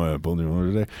 Do you know why I pulled you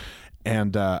over today?"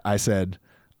 And I said,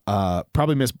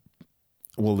 "Probably Miss."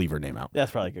 We'll leave her name out. That's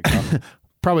probably a good call.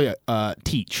 Probably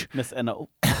Teach. Miss N.O.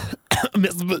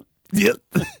 Miss.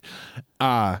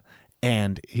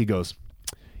 And he goes,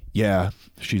 "Yeah,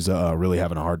 she's really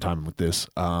having a hard time with this.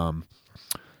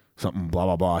 Something blah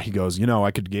blah blah." He goes,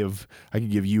 I could give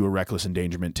you a reckless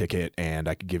endangerment ticket, and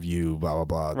I could give you blah blah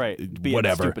blah. Right. Being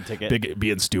whatever. stupid ticket.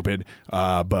 Being stupid.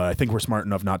 But I think we're smart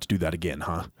enough not to do that again,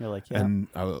 huh? You're like, yeah. And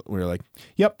we were like,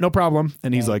 "Yep, no problem."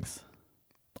 And he's like, Thanks.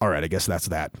 "All right, I guess that's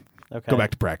that. Okay. Go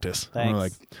back to practice." And we're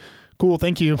like, Thanks. "Cool,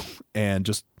 thank you," and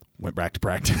just went back to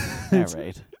practice. All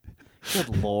right.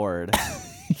 Good Lord.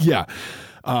 Yeah.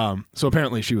 So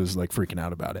apparently she was like freaking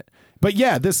out about it. But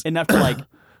yeah, this Enough to like,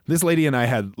 this lady and I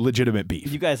had legitimate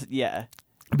beef you guys, yeah.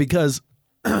 because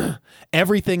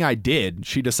everything I did,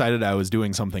 she decided I was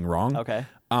doing something wrong. Okay.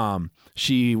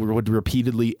 She would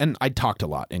repeatedly, and I talked a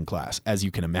lot in class, as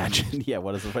you can imagine. Yeah,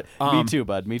 what is it? Me too,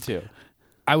 bud. Me too.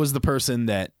 I was the person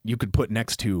that you could put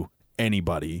next to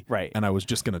anybody, Right. And I was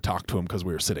just going to talk to him because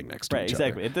we were sitting next to Right, each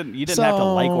exactly. other. You didn't have to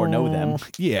like or know them.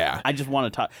 Yeah. I just want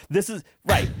to talk. This is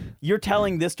right. You're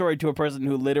telling this story to a person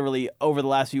who literally over the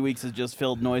last few weeks has just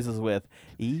filled noises with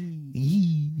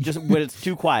just when it's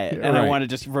too quiet, and I Right. want to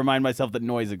just remind myself that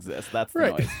noise exists. That's the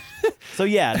Right. noise. So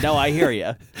yeah, no, I hear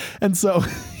you. And so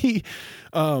he,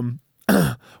 one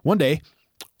day,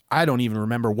 I don't even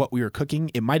remember what we were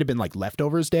cooking. It might have been like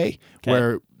leftovers day,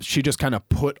 where she just kind of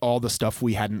put all the stuff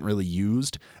we hadn't really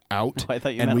used out. I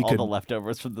thought you and meant we all could, the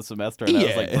leftovers from the semester, and I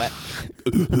was like,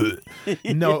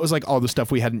 what? No, it was like all the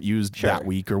stuff we hadn't used Sure. that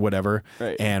week or whatever.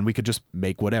 Right. And we could just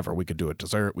make whatever. We could do a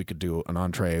dessert. We could do an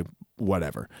entree,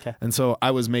 whatever. Okay. And so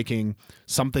I was making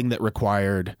something that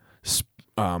required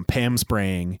Pam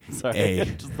spraying Sorry, I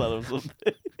just thought of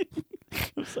something.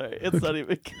 I'm sorry, it's not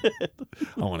even good.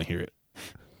 I want to hear it.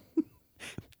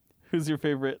 Who's your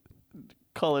favorite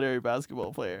culinary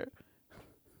basketball player?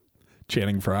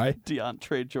 Channing Frye.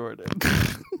 DeAndre Jordan.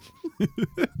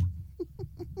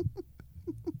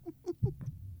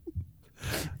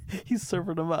 He's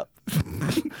serving him up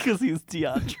because he's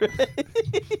DeAndre.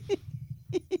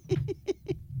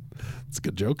 It's a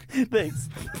good joke. Thanks.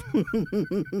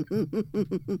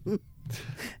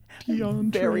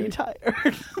 DeAndre. Very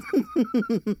tired.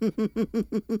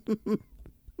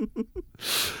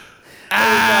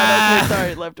 God, okay,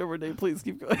 sorry, leftover day. Please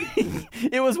keep going.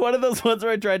 It was one of those ones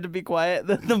where I tried to be quiet.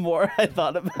 The more I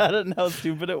thought about it and how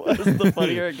stupid it was, the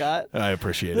funnier it got. I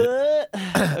appreciate it.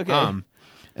 Okay.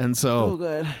 And so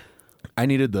good. I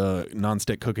needed the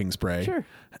nonstick cooking spray Sure.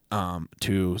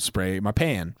 to spray my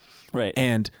pan. Right.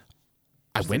 And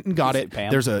I went and got it.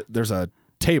 Pam? There's a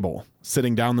table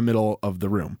sitting down the middle of the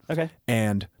room. Okay.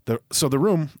 And the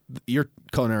room, your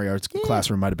culinary arts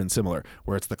classroom might have been similar,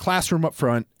 where it's the classroom up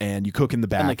front and you cook in the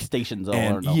back. And like stations all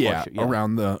and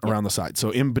around the side.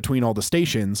 So in between all the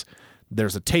stations,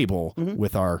 there's a table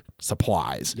with our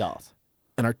supplies. Yes.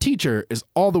 And our teacher is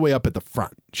all the way up at the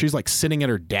front. She's like sitting at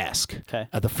her desk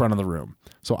at the front of the room.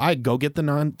 So I go get the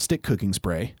non-stick cooking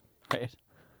spray, Right.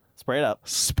 Spray it up.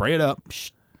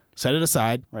 set it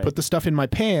aside, Right. put the stuff in my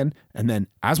pan, and then,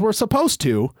 as we're supposed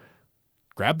to,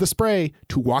 grab the spray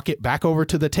to walk it back over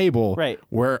to the table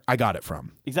where I got it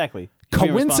from. Exactly.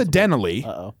 Coincidentally,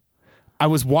 Uh-oh. I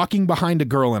was walking behind a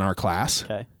girl in our class,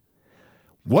 Okay.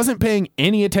 wasn't paying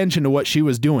any attention to what she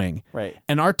was doing. Right.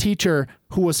 And our teacher,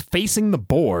 who was facing the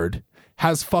board,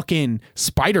 has fucking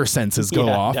spider senses go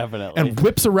off definitely. and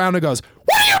whips around and goes,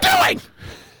 "What are you doing?"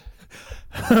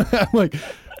 I'm like,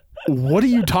 "What are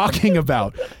you talking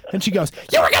about?" And she goes,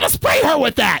 "You were going to spray her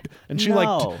with that." And she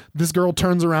this girl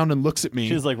turns around and looks at me.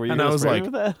 She's like, "Were you and going I to was spray like,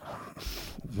 with that?"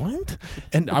 "What?"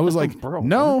 And I was like, Bro,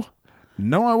 no,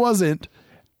 I wasn't.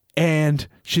 And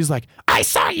she's like, "I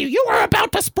saw you. You were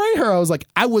about to spray her." I was like,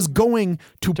 "I was going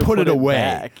to put it away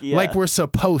back. Yeah. like we're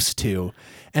supposed to."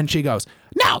 And she goes,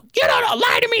 "No, you don't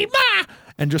lie to me, ma!"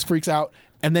 And just freaks out.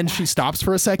 And then she stops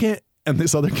for a second, and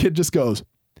this other kid just goes,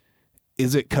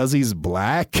 "Is it 'cause he's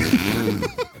black?"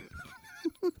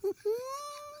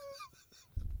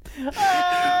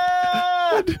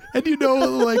 and you know,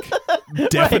 like,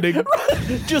 deafening.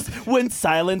 Just when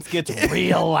silence gets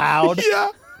real loud. Yeah.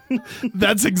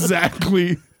 That's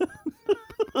exactly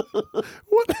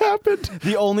what happened.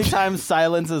 The only time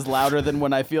silence is louder than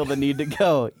when I feel the need to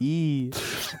go. Eee.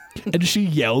 And she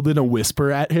yelled in a whisper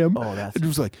at him. Oh, that's... And it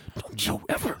was like, "Don't you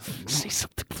ever say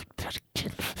something like that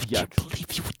again. I can't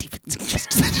believe you would even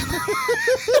suggest that."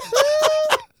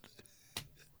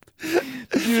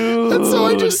 Dude. And so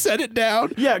I just set it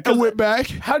down. Yeah, and went back.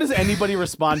 How does anybody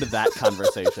respond to that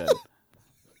conversation?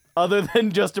 Other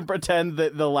than just to pretend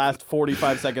that the last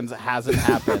 45 seconds hasn't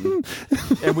happened.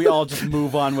 And we all just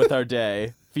move on with our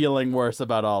day, feeling worse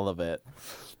about all of it.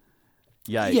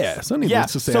 Yikes. Yeah, so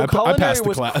needless to say, so I culinary passed the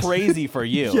was class. crazy for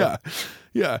you.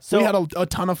 Yeah. So- we had a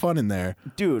ton of fun in there.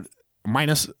 Dude,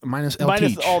 Minus El minus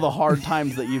Teach. all the hard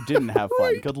times that you didn't have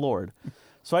fun. Good Lord.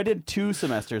 So I did 2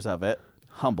 semesters of it.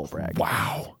 Humble brag.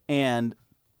 Wow. And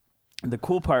the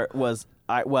cool part was,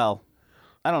 I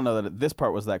don't know that this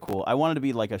part was that cool. I wanted to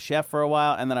be like a chef for a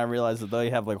while, and then I realized that they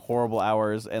have like horrible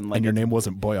hours and like. And your name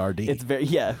wasn't Boyardee. It's very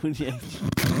yeah.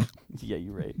 Yeah,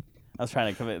 you're right. I was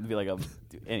trying to come in and be like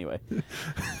anyway.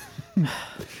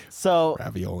 So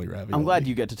ravioli. I'm glad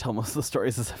you get to tell most of the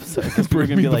stories this episode because we're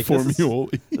gonna be like this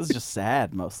is just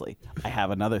sad mostly. I have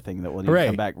another thing that will need to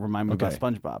come back. Remind me about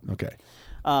SpongeBob. Okay.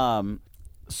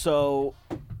 So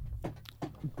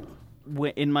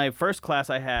in my first class,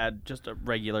 I had just a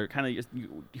regular kind of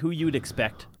who you would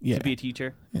expect to be a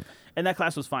teacher. Yeah. And that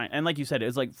class was fine. And like you said, it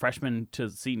was like freshmen to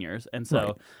seniors. And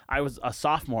so I was a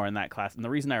sophomore in that class. And the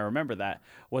reason I remember that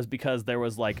was because there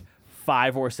was like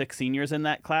 5 or 6 seniors in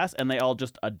that class, and they all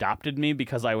just adopted me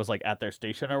because I was like at their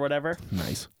station or whatever.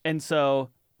 Nice. And so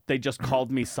they just called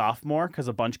me sophomore because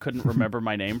a bunch couldn't remember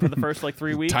my name for the first like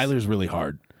 3 weeks. Tyler's really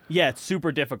hard. Yeah, it's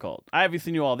super difficult. I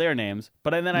obviously knew all their names,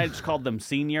 but then I just called them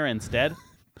senior instead.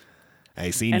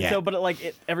 Hey, senior. And so, but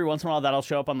every once in a while that'll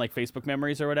show up on like Facebook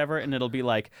memories or whatever, and it'll be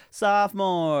like,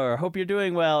 sophomore, hope you're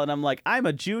doing well. And I'm like, I'm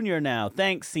a junior now.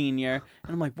 Thanks, senior.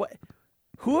 And I'm like, what?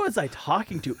 Who was I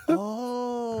talking to?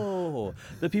 Oh,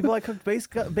 the people I cooked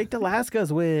baked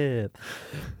Alaskas with.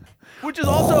 Which is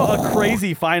also a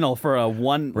crazy final for a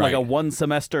one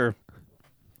semester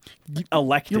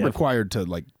elective. You're required to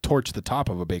like torch the top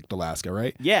of a baked Alaska,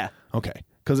 right? Yeah. Okay.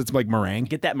 Because it's like meringue.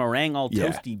 Get that meringue all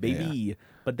toasty, baby. Yeah.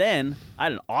 But then I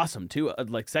had an awesome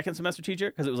like second semester teacher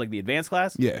because it was like the advanced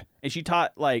class. Yeah. And she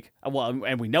taught like,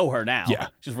 and we know her now. Yeah.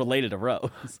 She's related to Rose.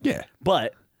 Yeah.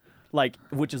 But like,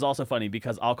 which is also funny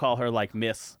because I'll call her like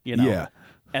Miss, Yeah.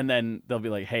 And then they'll be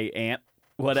like, hey, Aunt,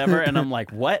 whatever. And I'm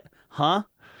like, what? Huh?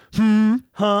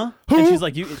 Huh? And she's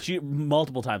like, she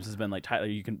multiple times has been like, Tyler,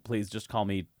 you can please just call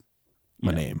me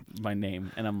my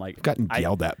name. And I'm like, I've gotten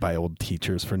yelled at by old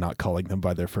teachers for not calling them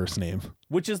by their first name.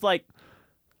 Which is like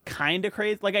kind of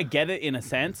crazy. Like I get it in a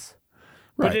sense.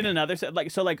 But in another sense,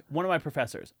 like one of my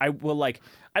professors, I will like,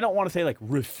 I don't want to say like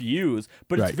refuse,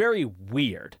 but it's very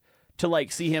weird to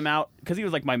like see him out because he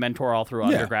was like my mentor all through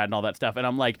undergrad and all that stuff. And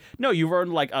I'm like, no, you've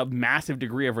earned like a massive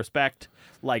degree of respect.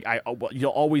 Like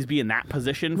you'll always be in that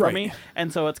position for me.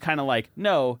 And so it's kind of like,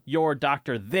 no, you're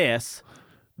Dr. This,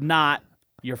 not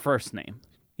your first name.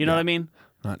 You know what I mean?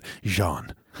 Not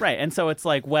Jean. Right. And so it's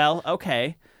like, well,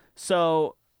 okay.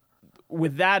 So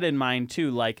with that in mind too,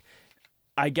 like,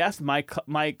 I guess my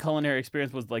culinary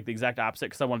experience was like the exact opposite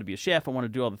because I wanted to be a chef. I wanted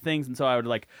to do all the things. And so I would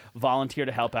like volunteer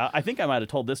to help out. I think I might have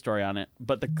told this story on it,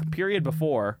 but the period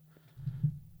before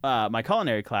my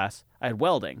culinary class, I had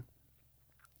welding.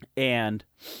 And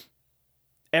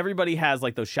everybody has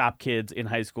like those shop kids in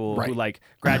high school who like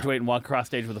graduate and walk across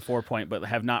stage with a 4-point, but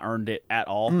have not earned it at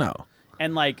all. No.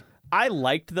 And like, I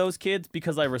liked those kids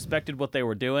because I respected what they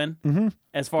were doing.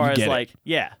 As far as like,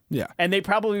 yeah. And they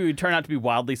probably would turn out to be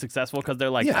wildly successful because they're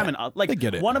like, they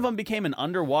get it. One of them became an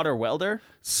underwater welder.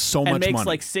 So and much makes money.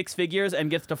 like 6 figures and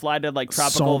gets to fly to like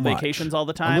tropical vacations all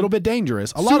the time. A little bit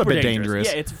dangerous. A lot of bit dangerous.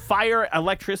 Yeah, it's fire,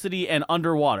 electricity, and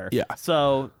underwater. Yeah.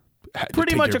 So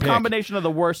pretty much a combination of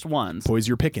the worst ones. Poise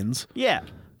your pickings. Yeah.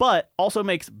 But also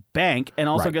makes bank and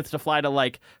also gets to fly to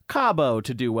like Cabo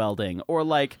to do welding or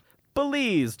like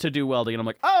Belize to do welding. And I'm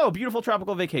like, oh, beautiful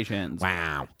tropical vacations.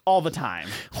 Wow. All the time.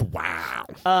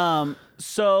 Wow.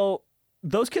 So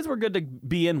those kids were good to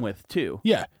be in with too.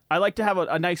 Yeah. I like to have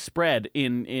a nice spread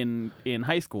in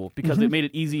high school because it made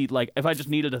it easy. Like if I just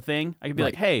needed a thing, I could be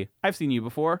like, hey, I've seen you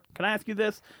before. Can I ask you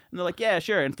this? And they're like, yeah,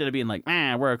 sure. Instead of being like,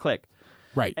 we're a clique.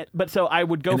 Right. But so I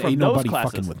would go and from ain't those nobody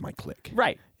classes. fucking with my clique.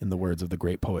 Right. In the words of the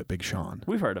great poet Big Sean.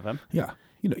 We've heard of him. Yeah.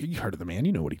 You know, you heard of the man.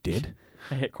 You know what he did.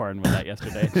 I hit Corin with that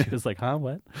yesterday. She was like, huh,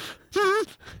 what?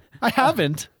 I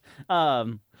haven't.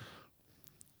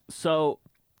 So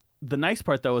the nice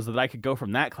part, though, is that I could go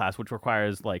from that class, which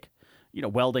requires, like, you know,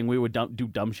 welding. We would do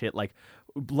dumb shit like,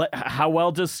 how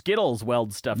well does Skittles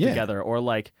weld stuff together? Or,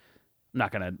 like, I'm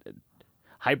not going to...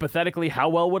 Hypothetically, how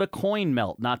well would a coin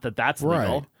melt? Not that that's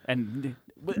legal. And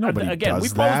nobody again, does we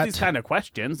pose that. these kind of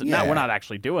questions. Yeah. Now we're not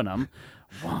actually doing them.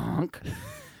 Wonk.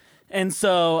 And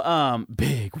so,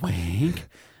 big wink.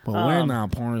 But we're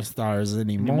not porn stars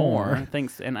anymore.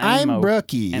 Thanks. And I'm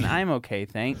Brookie. And I'm okay,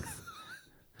 thanks.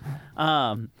 Thanks,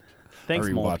 I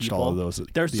mole rewatched people. all of those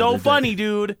They're the so other day. it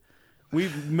dude. We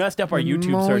messed up our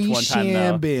YouTube search one time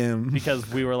though, Shambim. because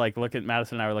we were like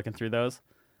Madison and I were looking through those,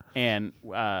 and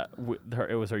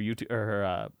it was her YouTube or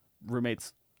her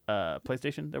roommate's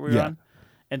PlayStation that we were on,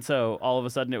 and so all of a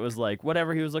sudden it was like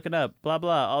whatever he was looking up, blah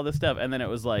blah, all this stuff, and then it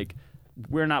was like,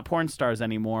 we're not porn stars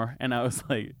anymore, and I was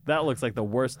like, that looks like the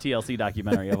worst TLC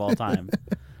documentary of all time.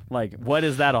 Like, what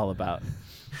is that all about?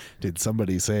 Did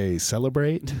somebody say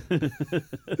celebrate?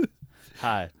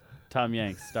 Hi, Tom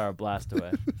Yanks, star of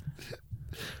Blastaway.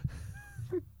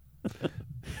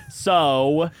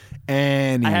 So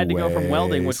Anyway. I had to go from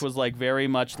welding, which was like very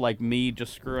much like me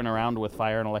just screwing around with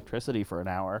fire and electricity for an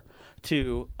hour,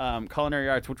 to culinary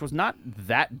arts, which was not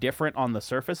that different on the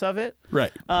surface of it.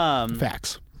 Right.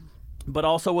 Facts. But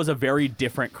also was a very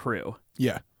different crew.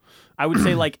 Yeah. I would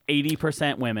say like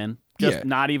 80% women, just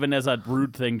not even as a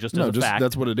rude thing, just as a fact.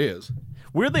 That's what it is.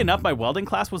 Weirdly enough, my welding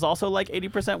class was also like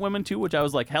 80% women too, which I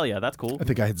was like, hell yeah, that's cool. I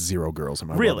think I had 0 girls in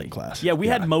my Really? welding class. Yeah, we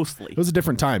had mostly. It was a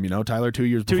different time, you know. Tyler, 2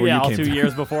 years before you all came. 2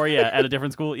 years before, at a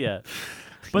different school,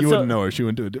 But you wouldn't know her. She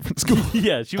went to a different school.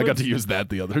 Yeah, she I got to use that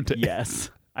the other day.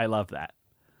 Yes, I love that.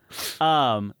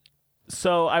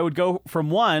 So I would go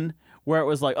from one where it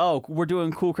was like, oh, we're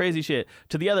doing cool, crazy shit,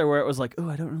 to the other where it was like, oh,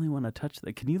 I don't really want to touch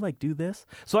that. Can you like do this?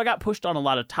 So I got pushed on a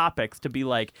lot of topics to be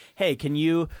like, hey, can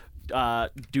you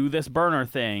do this burner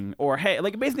thing? Or hey,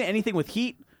 like basically anything with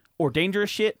heat or dangerous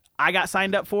shit I got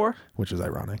signed up for. Which is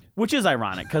ironic. Which is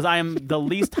ironic because I am the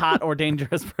least hot or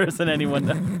dangerous person anyone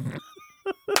knows.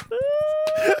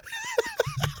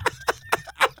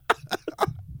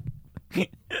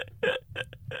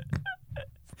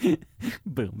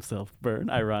 Boom, self-burn.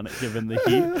 Ironic given the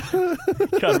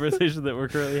heat conversation that we're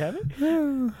currently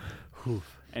having.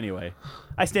 Anyway,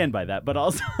 I stand by that, but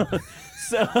also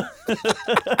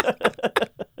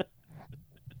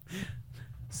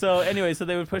so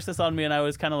they would push this on me and I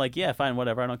was kind of like, yeah, fine,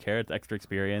 whatever. I don't care. It's extra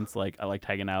experience. Like I liked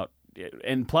hanging out.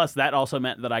 And plus that also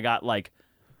meant that I got like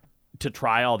to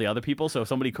try all the other people. So if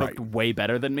somebody cooked way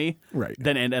better than me,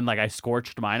 then and like I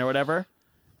scorched mine or whatever,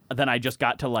 then I just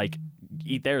got to like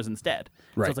eat theirs instead.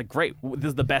 So it's like, great, this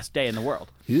is the best day in the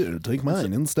world. Yeah, take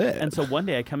mine instead. And so one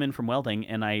day I come in from welding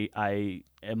and I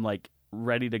am like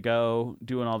ready to go,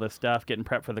 doing all this stuff, getting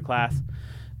prepped for the class.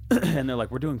 And they're like,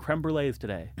 we're doing creme brulees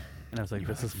today. And I was like,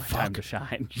 this is my time to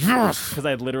shine. Yes! Because I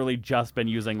had literally just been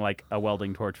using like a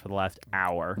welding torch for the last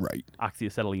hour. Right.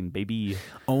 Oxyacetylene, baby.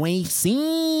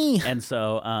 OAC. And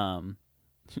so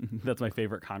That's my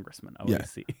favorite congressman, Yeah.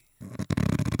 OAC.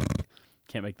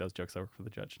 Can't make those jokes. I work for the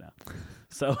judge now.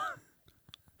 So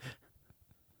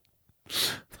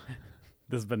this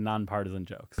has been nonpartisan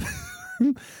jokes.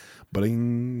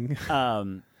 Bing,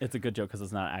 It's a good joke because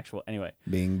it's not actual. Anyway.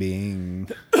 bing, bing.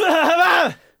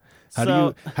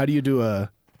 So, How do you do a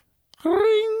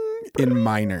ring in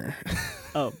minor?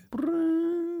 oh.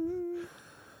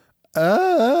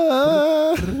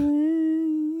 Uh,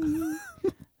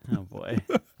 Oh boy,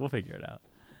 we'll figure it out.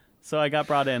 So I got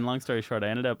brought in. Long story short, I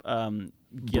ended up getting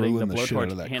Brewing the the shit out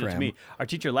blowtorch of that handed to creme. me. Our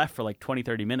teacher left for like 20,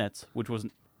 30 minutes, which was,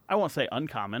 I won't say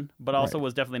uncommon, but also Right.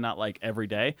 was definitely not like every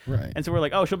day. Right. And so we're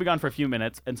like, oh, she'll be gone for a few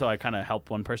minutes. And so I kind of helped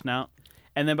one person out.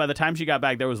 And then by the time she got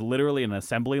back, there was literally an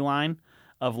assembly line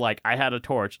of like, I had a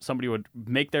torch. Somebody would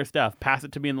make their stuff, pass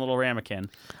it to me in the little ramekin.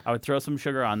 I would throw some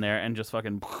sugar on there and just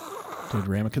fucking. Dude,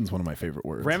 ramekin's one of my favorite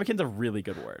words. Ramekin's a really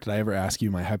good word. Did I ever ask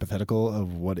you my hypothetical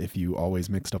of what if you always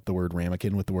mixed up the word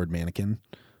ramekin with the word mannequin?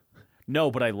 No,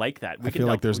 but I like that. I feel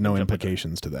like there's no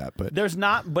implications to that, but There's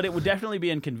not, but it would definitely be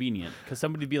inconvenient because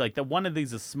somebody would be like, "The one of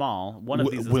these is small, one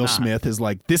of these is Will not." Smith is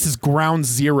like, this is ground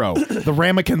zero. The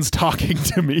ramekin's talking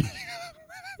to me.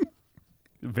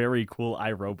 Very cool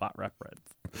iRobot reference.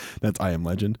 That's I Am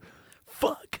Legend.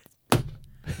 Fuck.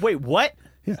 Wait, what?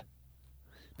 Yeah.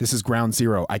 This is ground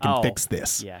zero. I can Oh, fix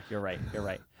this. Yeah, you're right. You're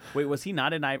right. Wait, was he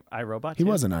not in iRobot? He too?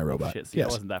 was in iRobot. Shit, see, Yes.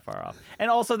 I wasn't that far off.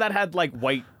 And also, that had like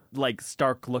white, like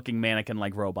stark-looking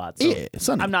mannequin-like robots. So Yeah,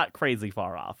 Sonny. I'm not crazy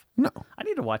far off. No. I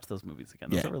need to watch those movies again.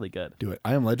 Those Yeah. are really good. Do it.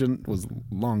 I Am Legend was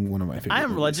long one of my favorite I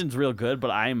Am movies. Legend's real good,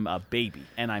 but I'm a baby,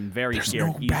 and I'm very There's scared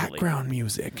no easily. background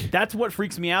music. That's what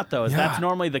freaks me out, though. Is Yeah. that's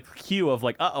normally the cue of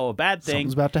like, uh-oh, a bad thing.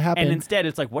 Something's about to happen. And instead,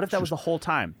 it's like, what if that was the whole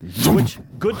time? Which,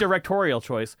 good directorial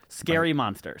choice, scary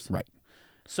monsters. Right.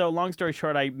 So, long story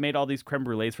short, I made all these creme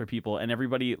brulees for people, and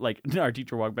everybody, like, our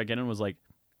teacher walked back in and was like,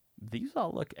 these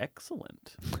all look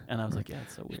excellent. And I was like, yeah,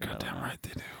 it's so weird. I don't Goddamn know. right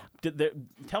they do.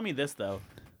 Tell me this, though.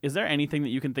 Is there anything that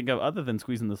you can think of other than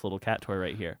squeezing this little cat toy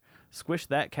right here? Squish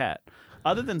that cat.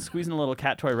 Other than squeezing a little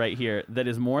cat toy right here that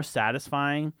is more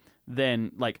satisfying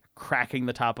than, like, cracking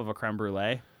the top of a creme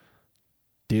brulee?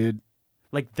 Dude,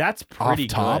 Like, that's pretty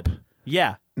top? good.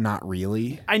 Yeah. not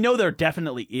really. I know there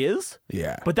definitely is,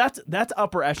 Yeah. but that's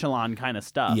upper echelon kind of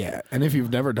stuff. Yeah. And if you've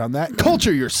never done that,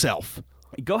 culture yourself.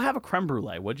 Go have a creme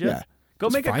brulee, would you? Yeah. Go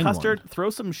Just make a find custard, one. throw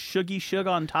some shuggy shug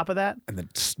on top of that, And then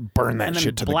burn that and then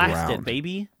shit to the blast ground. it,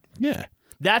 baby. Yeah.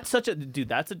 That's such a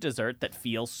that's a dessert that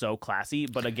feels so classy,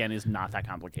 but again is not that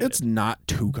complicated. It's not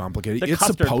too complicated. The It's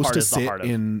custard supposed part to is the sit heart of-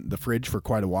 in the fridge for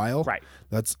quite a while. Right.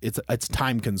 It's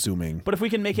time consuming. But if we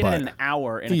can make it But- in an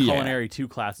hour in a Yeah. culinary 2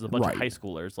 class with a bunch Right. of high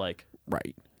schoolers, like,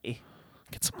 Right. eh,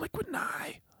 Get some liquid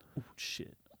nye.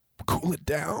 shit, Cool it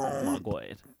down. go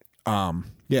ahead.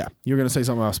 Yeah. You're gonna say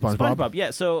something about SpongeBob? SpongeBob, yeah.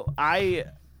 So I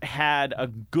had a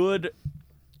good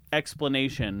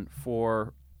explanation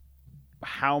for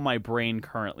how my brain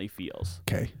currently feels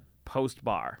Okay. post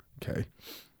bar. Okay.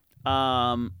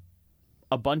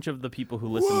 A bunch of the people who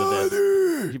listen to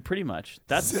this, pretty much.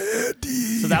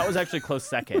 So that was actually close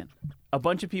second. A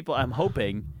bunch of people, I'm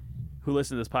hoping, who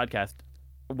listen to this podcast,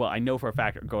 well, I know for a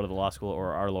fact go to the law school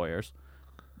or are lawyers,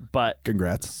 but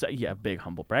Congrats. yeah, big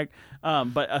humble brag.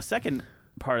 But a second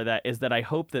part of that is that I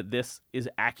hope that this is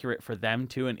accurate for them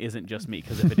too and isn't just me,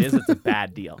 because if it is, it's a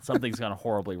bad deal. Something's gone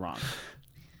horribly wrong.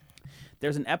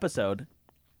 There's an episode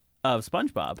of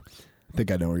SpongeBob I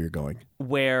think I know where you're going.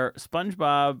 where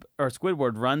SpongeBob or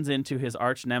Squidward runs into his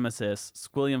arch nemesis,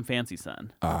 Squilliam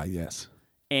Fancyson. Ah, yes.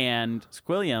 And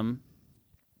Squilliam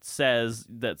says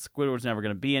that Squidward's never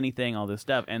going to be anything, all this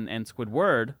stuff. And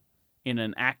Squidward, in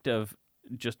an act of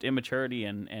just immaturity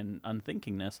and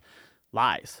unthinkingness,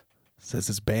 lies. Says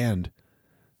it's banned.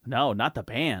 No, not the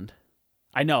band.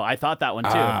 I know. I thought that one too.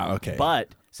 Ah, okay. But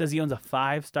says he owns a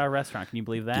 5-star restaurant. Can you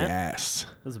believe that? Yes.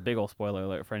 This is a big old spoiler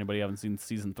alert for anybody who haven't seen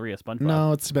season 3 of SpongeBob.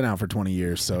 No, it's been out for 20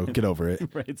 years, so get over it.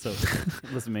 Right, so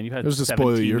listen, man, you had It was a 17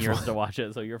 spoiler, you're years fine. to watch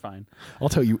it, so you're fine. I'll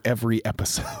tell you every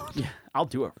episode. Yeah, I'll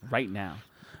do it right now.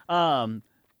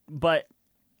 But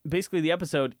basically, the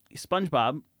episode,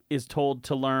 SpongeBob is told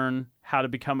to learn how to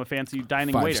become a fancy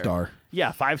dining waiter. 5-star.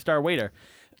 Yeah, 5-star waiter.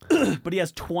 But he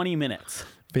has 20 minutes.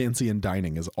 Fancy and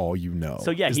dining is all you know. So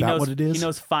yeah, is he that knows what it is? he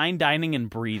knows fine dining and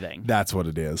breathing. That's what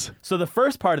it is. So the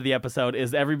first part of the episode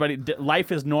is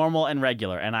life is normal and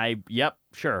regular. And yep,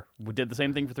 sure. We did the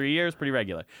same thing for 3 years, pretty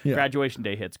regular. Yeah. Graduation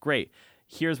day hits, great.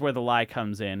 Here's where the lie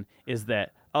comes in, is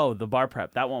that, oh, the bar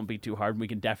prep, that won't be too hard. We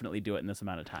can definitely do it in this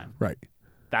amount of time. Right.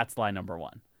 That's lie number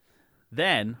 1.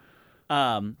 Then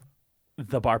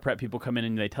the bar prep people come in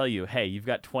and they tell you, hey, you've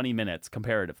got 20 minutes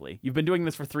comparatively. You've been doing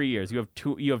this for 3 years. You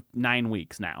have 9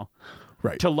 weeks now.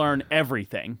 Right. to learn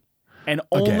everything. And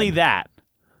only Again.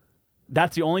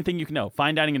 that's the only thing you can know.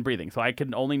 Fine dining and breathing. So I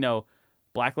can only know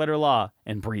black letter law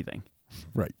and breathing.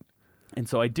 Right. And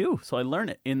so I do. So I learn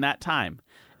it in that time.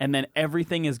 And then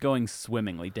everything is going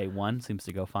swimmingly. Day 1 seems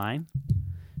to go fine.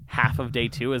 Half of day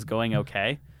 2 is going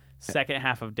okay. Second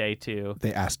half of day 2.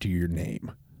 They asked you your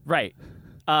name. Right.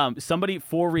 Somebody,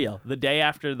 for real, the day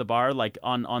after the bar, like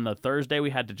on the Thursday, we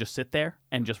had to just sit there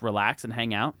and just relax and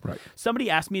hang out. Right. Somebody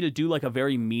asked me to do like a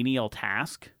very menial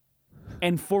task.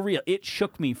 And for real, it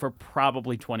shook me for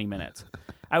probably 20 minutes.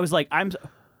 I was like,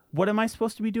 what am I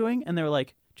supposed to be doing? And they were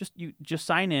like, just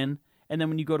sign in. And then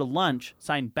when you go to lunch,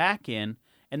 sign back in.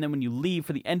 And then when you leave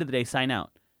for the end of the day, sign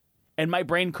out. And my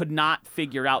brain could not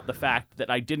figure out the fact that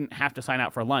I didn't have to sign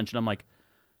out for lunch. And I'm like,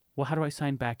 well, how do I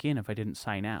sign back in if I didn't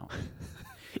sign out?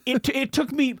 It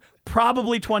took me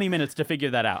probably 20 minutes to figure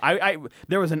that out.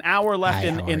 There was an hour left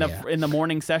in the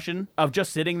morning session of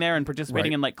just sitting there and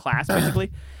participating in like class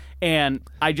basically, and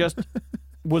I just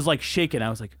was like shaking. I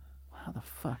was like, how the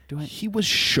fuck do I? He was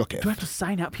shooketh. Do I have to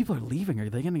sign out? People are leaving. Are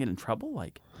they going to get in trouble?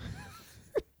 Like.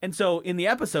 And so in the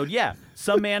episode,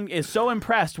 some man is so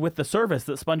impressed with the service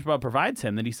that SpongeBob provides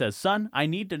him that he says, "Son, I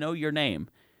need to know your name."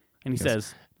 And he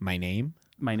says, "My name."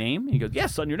 My name? And he goes,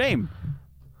 "Yes, son, your name."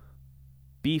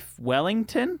 Beef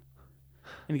Wellington?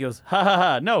 And he goes, "Ha ha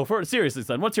ha, no, seriously,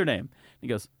 son, what's your name?" And he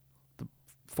goes, "The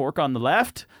fork on the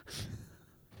left."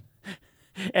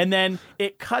 And then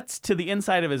it cuts to the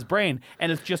inside of his brain,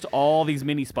 and it's just all these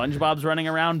mini SpongeBobs running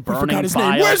around, burning forgot his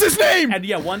files. name. Where's his name?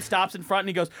 And one stops in front, and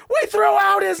he goes, "We threw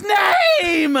out his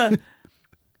name!"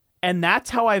 And that's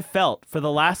how I felt for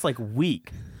the last,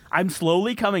 week. I'm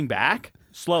slowly coming back.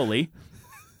 Slowly.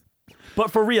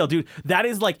 But for real, dude, that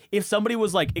is if somebody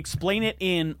was explain it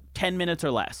in 10 minutes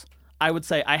or less, I would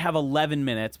say I have 11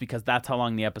 minutes because that's how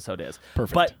long the episode is.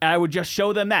 Perfect. But I would just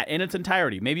show them that in its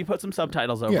entirety. Maybe put some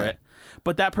subtitles over it.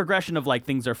 But that progression of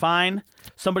things are fine.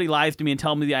 Somebody lies to me and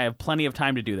tells me I have plenty of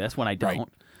time to do this when I don't. Right.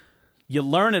 You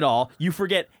learn it all. You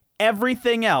forget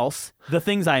everything else, the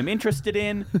things I am interested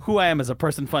in, who I am as a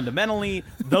person fundamentally,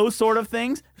 those sort of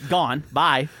things, gone.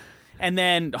 Bye. And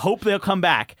then hope they'll come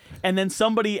back. And then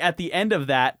somebody at the end of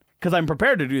that, because I'm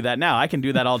prepared to do that now, I can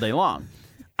do that all day long.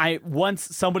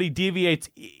 Once somebody deviates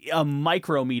a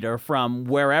micrometer from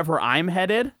wherever I'm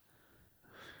headed,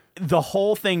 the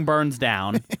whole thing burns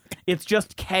down. It's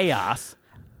just chaos.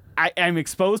 I'm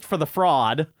exposed for the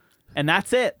fraud, and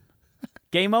that's it.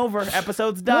 Game over.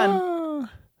 Episode's done.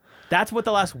 That's what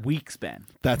the last week's been.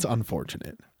 That's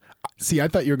unfortunate. See, I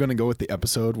thought you were going to go with the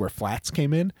episode where Flats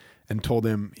came in and told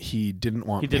him he didn't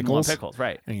want pickles. He didn't want pickles,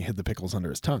 right. And he hid the pickles under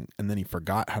his tongue. And then he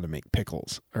forgot how to make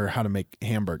pickles or how to make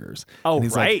hamburgers. Oh, and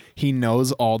he's right. He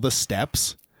knows all the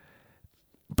steps,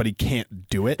 but he can't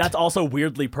do it. That's also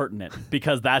weirdly pertinent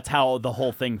because that's how the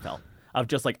whole thing felt. Of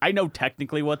just I know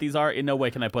technically what these are. In no way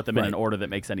can I put them in an order that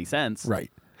makes any sense. Right.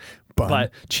 Bun,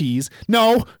 But- cheese.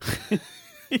 No.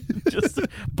 Just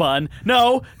bun.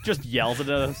 No. Just yells at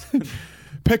us.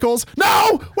 Pickles.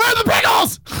 No. Where are the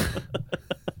pickles?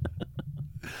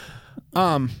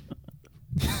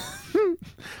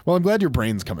 Well, I'm glad your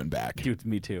brain's coming back. Dude,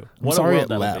 me too. I'm sorry world it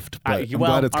that'll be. left, but I'm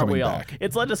glad it's aren't coming we all? back.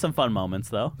 It's led to some fun moments,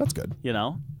 though. That's good. You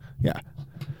know? Yeah.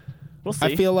 We'll see.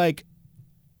 I feel like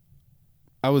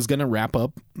I was going to wrap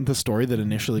up the story that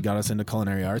initially got us into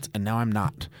culinary arts, and now I'm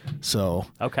not. So,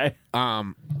 Okay.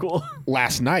 Cool.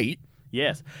 last night,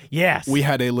 Yes. Yes. we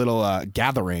had a little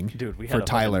gathering Dude, we had for a fucking-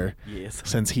 Tyler Yes.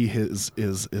 since he is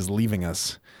leaving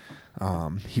us.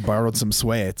 He borrowed some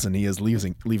sweats and he is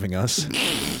leaving us.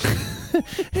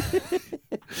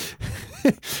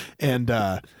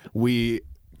 And we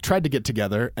tried to get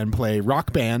together and play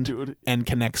Rock Band Dude. and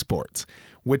Connect Sports,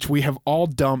 which we have all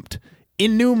dumped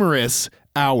innumerous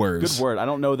hours. Good word. I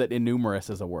don't know that innumerous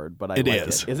is a word, but It like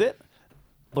is. it. Is it?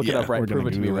 Look it Yeah, up right. we're Prove gonna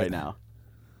it to me Google right it. now.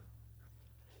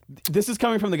 This is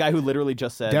coming from the guy who literally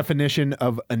just said. Definition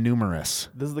of innumerous.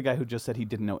 This is the guy who just said he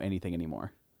didn't know anything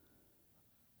anymore.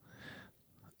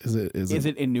 Is Is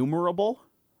it innumerable?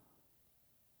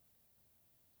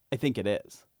 I think it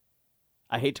is.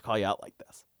 I hate to call you out like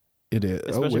this, It is.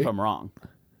 especially if I'm wrong.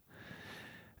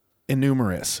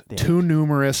 Innumerous. Too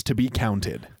numerous to be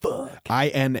counted. Fuck.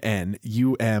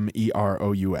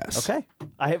 INNUMEROUS. Okay.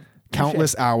 I have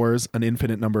Countless hours, an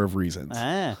infinite number of reasons.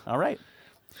 All right.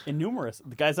 Innumerous.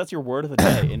 Guys, that's your word of the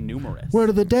day. Innumerous. Word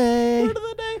of the day. Word of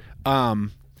the day.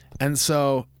 And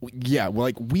so, yeah,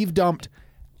 we've dumped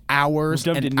hours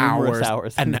We've dumped and innumerous hours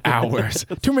hours. and hours.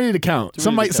 Too many to count.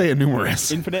 Some many might to say count.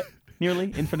 innumerous. Infinite,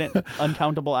 nearly infinite,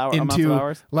 uncountable amounts of Into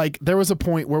hours. there was a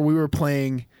point where we were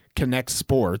playing Connect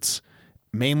Sports,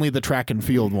 mainly the track and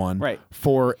field one, Right.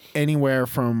 for anywhere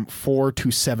from 4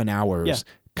 to 7 hours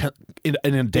in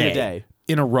a day.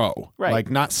 In a row, Right. like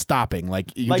not stopping.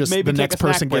 Like you Like just maybe the take next a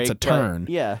snack person gets a break, but- turn,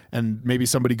 yeah. and maybe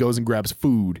somebody goes and grabs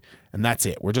food, and that's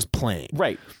it. We're just playing.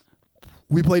 Right.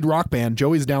 We played Rock Band.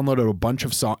 Joey's downloaded a bunch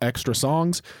of extra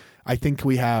songs. I think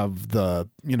we have the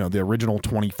original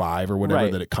 25 or whatever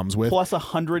Right. that it comes with. Plus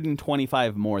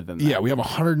 125 more than that. Yeah, we have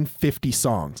 150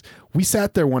 songs. We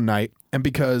sat there one night, and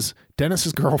because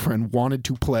Dennis's girlfriend wanted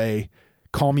to play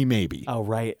Call Me Maybe, Oh,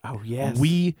 right. Oh, yes.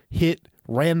 we hit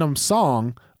random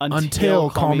song until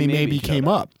Call Me Maybe came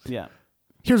up. Yeah.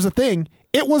 Here's the thing.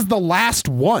 It was the last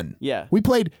one. Yeah. We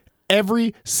played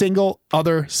every single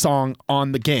other song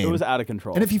on the game. It was out of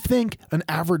control. And if you think an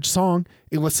average song,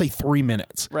 let's say 3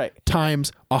 minutes, Right.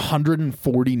 times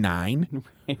 149.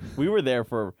 We were there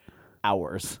for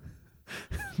hours.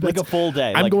 Like a full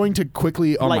day. I'm Like, going to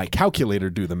quickly on my like- calculator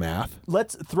do the math.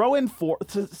 let's throw in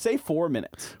say 4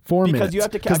 minutes. 4 because minutes. you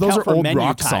have to because account those are for old menu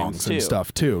rock times, songs too. and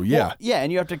stuff too. Yeah. Well, yeah, and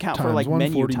you have to account for Times like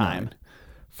menu 149. time.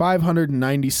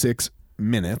 596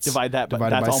 minutes. Divide that, but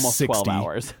divided that's by almost 60. 12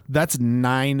 hours. That's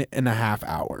 9.5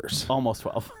 hours. Almost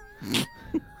 12.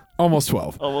 Almost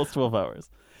 12. Almost 12 hours.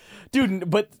 Dude,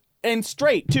 but and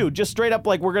straight too. Just straight up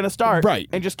like we're going to start Right.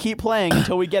 and just keep playing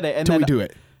until we get it and Till then we do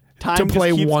it. time To just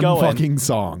play keeps one going. fucking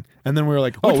song. And then we were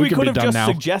like, Which we we could could be have done just now.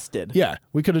 suggested. Yeah.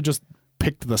 We could have just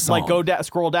picked the song. Like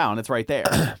scroll down, it's right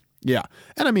there. Yeah.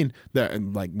 And I mean,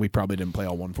 we probably didn't play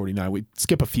all 149. We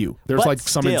skip a few. There's But like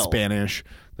some in still. Spanish.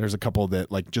 There's a couple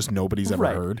that like just nobody's ever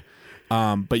Right. heard.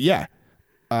 But yeah.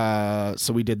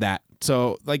 So we did that.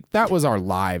 So like that was our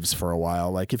lives for a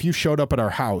while. Like if you showed up at our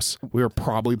house, we were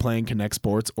probably playing Connect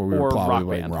Sports or we were Or probably Rock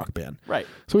playing Band. Rock Band. Right.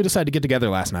 So we decided to get together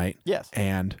last night. Yes.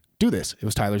 And do this. It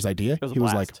was Tyler's idea. was a He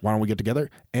was like, blast. "Why don't we get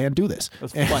together and do this?" It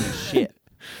was fun as shit.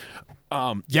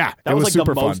 Yeah, That it was was like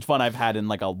super the fun. most fun I've had in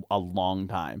like a long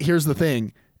time. Here's the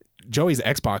thing. Joey's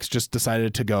Xbox just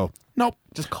decided to go, "Nope,"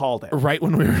 Just called it. right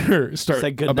when we were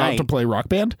Say good about night. to play Rock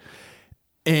Band.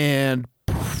 And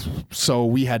so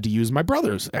we had to use my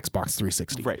brother's Xbox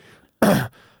 360. Right.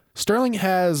 Sterling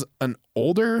has an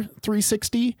older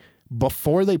 360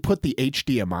 before they put the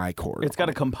HDMI cord. It's got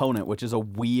a component, which is a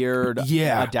weird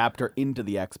Yeah. adapter into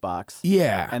the Xbox.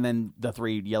 Yeah. And then the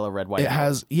 3 yellow, red, white. It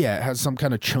has some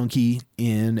kind of chunky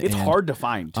in. It's and, hard to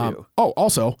find too.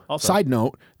 Also, side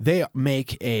note, they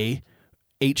make a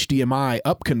HDMI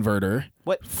up converter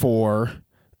What? for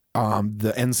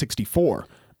the N64.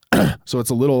 So it's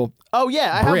a little, Oh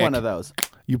yeah, I have brick. one of those.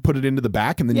 you put it into the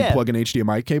back and then you Yeah. plug an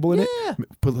HDMI cable in Yeah.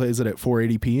 it. Plays it at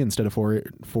 480p instead of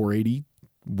 480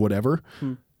 whatever.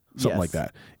 Something Yes. like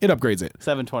that. It upgrades it.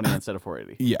 720 instead of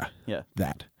 480. Yeah. Yeah.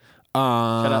 That.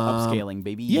 Shout out upscaling,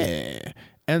 baby. Yeah.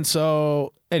 And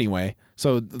so anyway,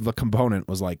 so the component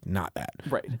was like not that.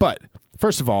 Right. But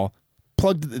first of all,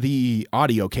 plugged the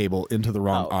audio cable into the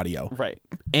wrong audio. Right.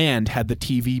 And had the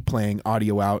TV playing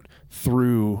audio out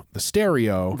through the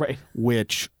stereo, Right.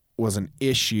 which was an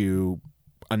issue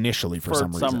initially for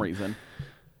some reason.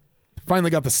 Finally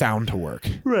got the sound to work.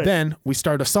 Right. Then we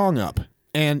start a song up.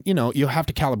 And, you have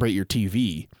to calibrate your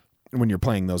TV when you're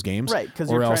playing those games. Right, 'cause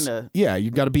or you're else, trying to- Yeah, you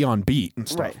got to be on beat and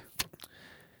stuff. Right.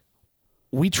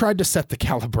 We tried to set the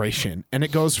calibration, and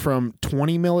it goes from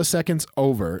 20 milliseconds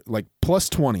over, like plus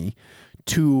 20,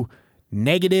 to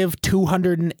negative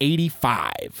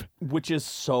 285. Which is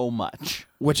so much.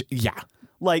 Which, yeah.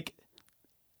 Like,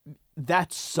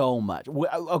 that's so much.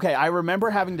 Okay, I remember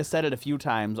having to set it a few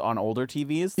times on older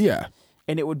TVs. Yeah.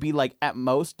 And it would be like at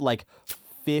most like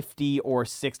 50 or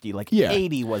 60. Like Yeah.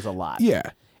 80 was a lot. Yeah.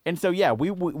 And so yeah,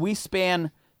 we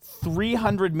span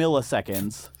 300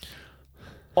 milliseconds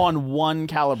on one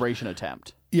calibration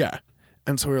attempt Yeah.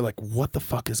 And so we were like, what the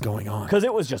fuck is going on? because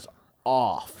it was just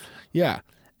off. Yeah.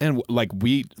 And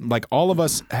all of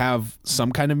us have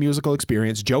some kind of musical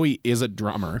experience. Joey is a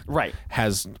drummer. Right.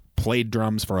 Has played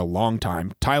drums for a long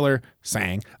time. Tyler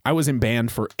sang. I was in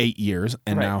band for 8 years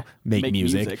and Right. now make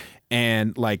music. music.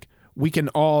 And like we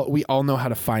all know how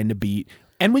to find a beat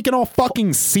and we can all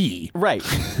fucking see. Right.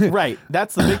 Right.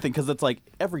 That's the big thing because it's like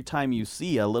every time you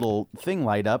see a little thing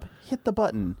light up, hit the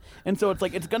button. And so it's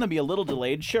like it's going to be a little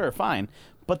delayed. Sure, fine.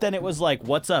 But then it was like,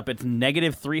 what's up? It's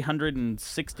negative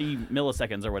 360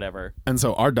 milliseconds or whatever. And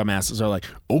so our dumbasses are like,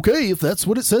 okay, if that's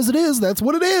what it says it is, that's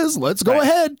what it is. Let's go Right.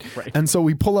 ahead. Right. And so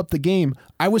we pull up the game.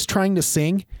 I was trying to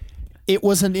sing. It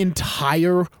was an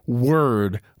entire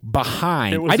word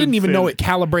behind. It was I didn't even insane. know it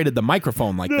calibrated the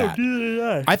microphone like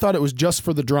that. I thought it was just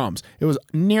for the drums. It was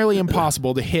nearly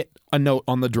impossible to hit a note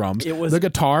on the drums. It was- The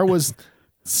guitar was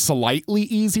slightly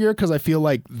easier because I feel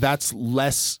like that's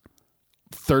less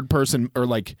third person or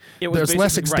like It was there's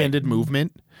less basically- right. extended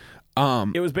movement.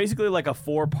 It was basically like a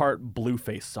 4-part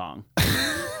Blueface song.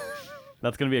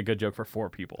 That's going to be a good joke for 4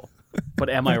 people. But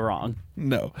am I wrong?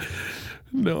 No.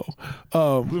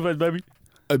 Blueface, baby.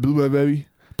 I blew my baby.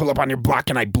 Pull up on your block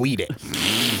and I bleed it.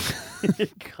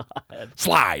 God.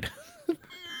 Slide.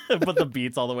 Put the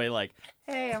beats all the way like,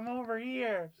 hey, I'm over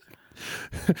here.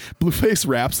 Blueface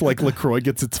raps like LaCroix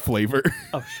gets its flavor.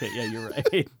 Oh, shit. Yeah, you're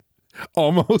right.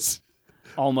 Almost.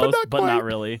 Almost, but not quite.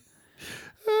 really.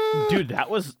 Dude, that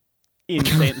was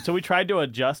insane. So we tried to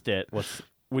adjust it.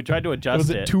 We tried to It adjust was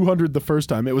it. at 200 the first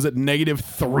time. It was at negative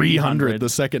 300 the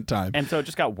second time. And so it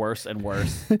just got worse and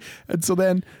worse. And so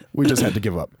then we just had to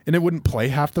give up. And it wouldn't play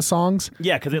half the songs.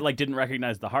 Yeah, because it like didn't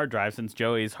recognize the hard drive since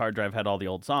Joey's hard drive had all the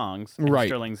old songs. And Right.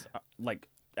 Sterling's like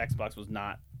Xbox was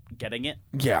not getting it.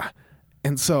 Yeah.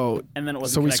 And so And then it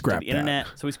wasn't so we connected to scrapped the internet.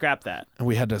 So we scrapped that. and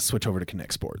we had to switch over to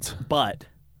Connect Sports. But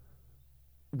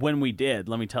when we did,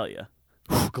 let me tell you,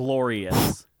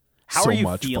 glorious. How So are you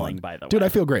much feeling, fun. by the way? Dude, I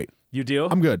feel great. You do?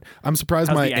 I'm good. I'm surprised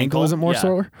How's my the ankle ankle? isn't more Yeah.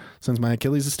 sore since my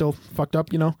Achilles is still fucked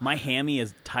up, you know? My hammy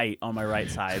is tight on my right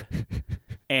side.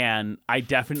 And I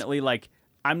definitely like,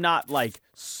 I'm not like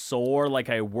sore like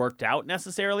I worked out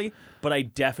necessarily, but I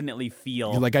definitely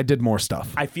feel Like I did more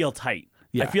stuff. I feel tight.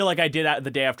 Yeah. I feel like I did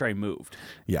the day after I moved.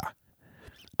 Yeah.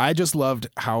 I just loved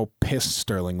how pissed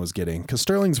Sterling was getting because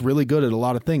Sterling's really good at a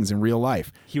lot of things in real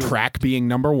life. He was- Track being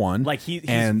number one, Like, he's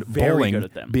and very bowling good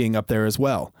at them. being up there as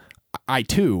well. I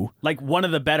too Like one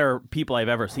of the better people I've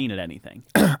ever seen at anything.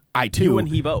 you and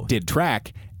he both. did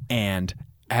track and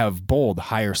have bowled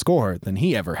higher score than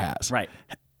he ever has. Right.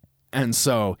 And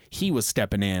so he was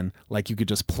stepping in like you could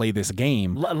just play this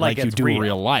game like you it's do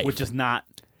real life. Which is not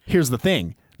Here's the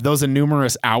thing. Those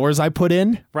numerous hours I put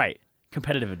in, right.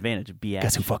 Competitive advantage, BS.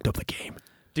 guess who fucked up the game?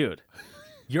 Dude,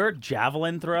 your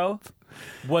javelin throw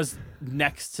was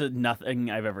next to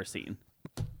nothing I've ever seen.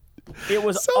 It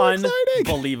was So exciting.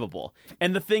 unbelievable.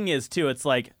 And the thing is, too, it's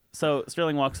like, so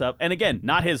Sterling walks up, and again,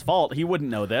 not his fault. He wouldn't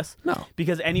know this. No.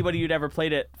 Because anybody who'd ever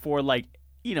played it for, like,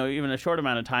 you know, even a short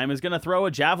amount of time is going to throw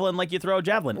a javelin like you throw a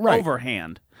javelin, Right.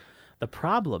 overhand. The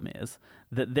problem is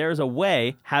that there's a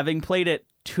way, having played it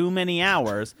too many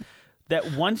hours,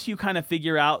 that once you kind of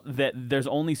figure out that there's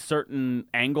only certain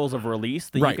angles of release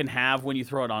that you Right. can have when you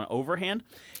throw it on overhand,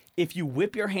 if you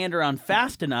whip your hand around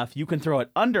fast enough, you can throw it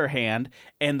underhand,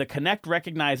 and the Kinect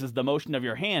recognizes the motion of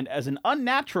your hand as an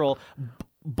unnatural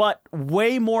but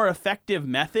way more effective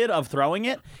method of throwing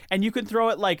it, and you can throw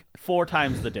it like 4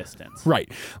 times the distance.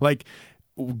 Right. Like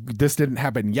this didn't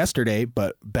happen yesterday,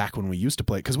 but back when we used to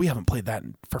play, because we haven't played that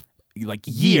for like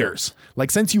years. Like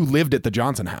since you lived at the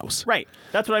Johnson house. Right.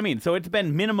 That's what I mean. So it's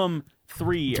been minimum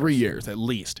 3 years. 3 years at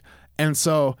least. And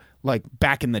so like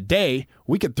back in the day,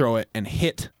 we could throw it and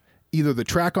hit either the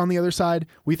track on the other side.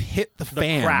 We've hit the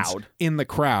fans crowd. in the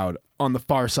crowd on the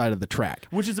far side of the track.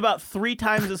 Which is about 3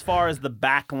 times as far as the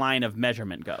back line of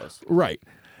measurement goes. Right.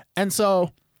 And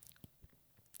so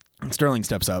Sterling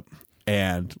steps up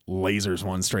and lasers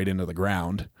one straight into the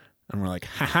ground. And we're like,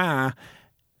 ha.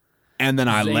 And then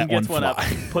I Zane let one gets one fly.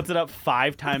 up, puts it up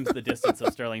 5 times the distance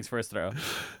of Sterling's first throw.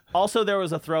 Also, there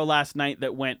was a throw last night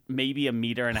that went maybe 1.5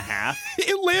 meters.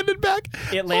 It landed back.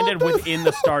 It landed on the- within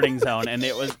the starting zone, and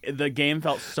the game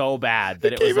felt so bad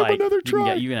that it was gave him like, another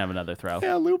try. you can have another throw.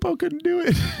 Yeah, Lupo couldn't do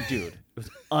it. Dude, it was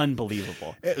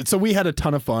unbelievable. So we had a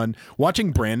ton of fun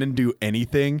watching Brandon do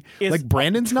anything. Is Like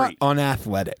Brandon's a not treat.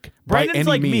 unathletic. Brandon's by any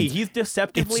like me. means. He's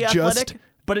deceptively It's athletic, just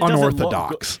but it doesn't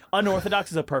unorthodox. look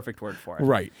unorthodox is a perfect word for it.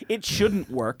 Right. It shouldn't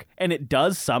work, and it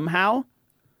does somehow,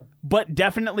 but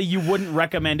definitely you wouldn't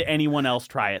recommend anyone else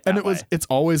try it that And way. it's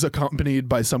always accompanied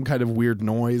by some kind of weird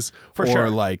noise For or sure.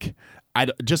 like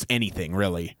just anything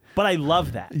really. But I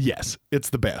love that. Yes, it's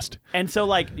the best. And so,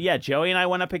 like, yeah, Joey and I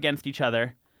went up against each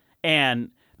other. And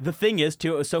the thing is,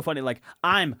 too, it was so funny. Like,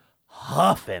 I'm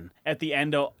huffing at the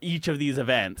end of each of these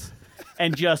events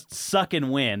and just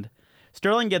sucking wind.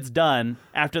 Sterling gets done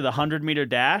after the 100-meter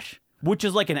dash, which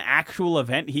is like an actual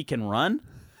event he can run.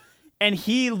 And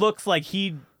he looks like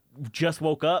he just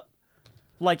woke up.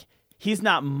 Like, he's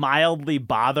not mildly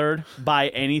bothered by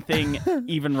anything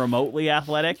even remotely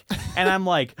athletic. And I'm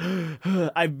like,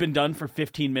 I've been done for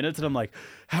 15 minutes, and I'm like,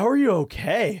 how are you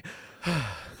okay?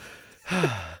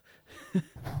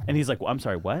 And he's like, well, I'm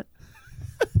sorry, what?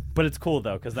 But it's cool,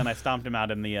 though, because then I stomped him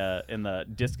out in the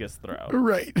discus throw.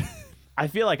 Right. I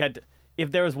feel like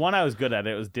if there was one I was good at,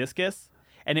 it was discus.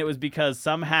 And it was because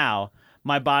somehow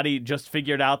my body just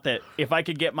figured out that if I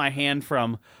could get my hand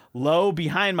from low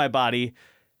behind my body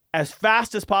as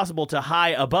fast as possible to high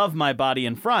above my body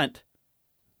in front,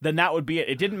 then that would be it.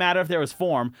 It didn't matter if there was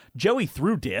form. Joey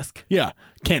threw disc. Yeah,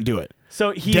 can't do it.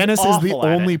 So he's Dennis is the awful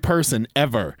at only it. person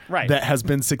ever Right. that has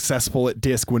been successful at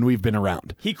disc when we've been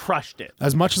around. He crushed it.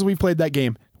 As much as we've played that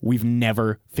game, we've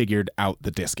never figured out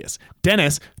the discus.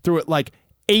 Dennis threw it like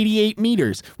 88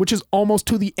 meters, which is almost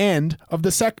to the end of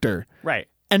the sector. Right.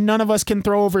 And none of us can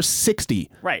throw over 60.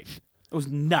 Right. It was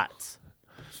nuts.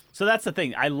 So that's the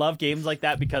thing. I love games like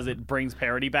that because it brings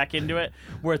parity back into it,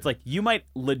 where it's like you might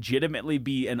legitimately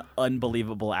be an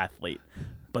unbelievable athlete,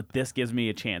 but this gives me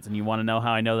a chance. And you want to know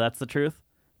how I know that's the truth?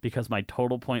 Because my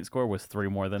total point score was 3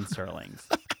 more than Sterling's.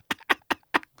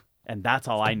 And that's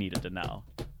all I needed to know.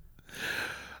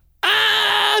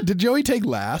 Did Joey take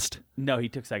last? No, he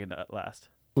took second to last.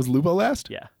 Was Lubo last?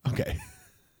 Yeah. Okay.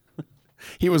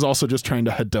 He was also just trying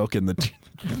to Hadouken the...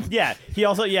 Yeah,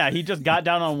 he just got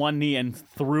down on one knee and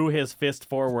threw his fist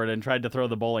forward and tried to throw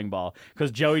the bowling ball because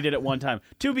Joey did it one time.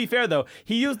 To be fair, though,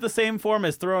 he used the same form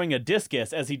as throwing a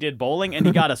discus as he did bowling, and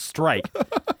he got a strike.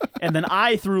 And then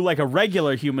I threw like a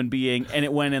regular human being, and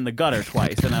it went in the gutter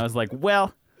twice. And I was like,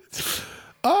 well...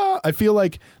 I feel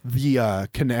like the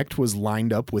Connect was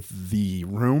lined up with the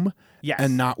room Yes.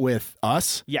 and not with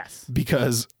us. Yes.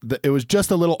 Because it was just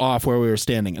a little off where we were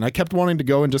standing. And I kept wanting to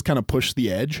go and just kind of push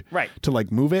the edge. Right. To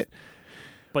like move it.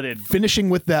 But it... Finishing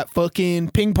with that fucking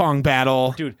ping pong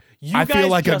battle. Dude, I feel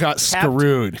like I got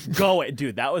screwed.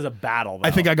 Dude, that was a battle, though.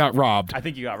 I think I got robbed. I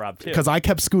think you got robbed, too. Because I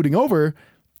kept scooting over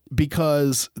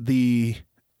because the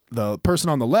person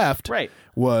on the left Right.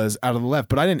 was out of the left,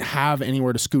 but I didn't have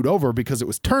anywhere to scoot over because it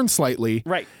was turned slightly.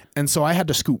 Right. And so I had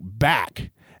to scoot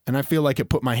back. And I feel like it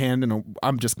put my hand in a...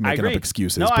 I'm just making up agree.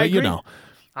 excuses. No, but I you agree. know.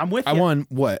 I'm with you. I won,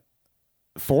 what,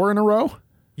 4 in a row?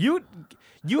 You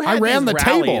had I ran these the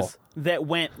table. rallies that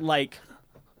went like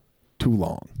Too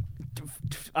long.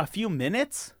 a few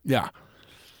minutes, Yeah.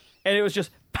 and it was just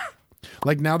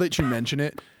Like now that you mention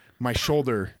it, my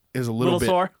shoulder is a little Little bit...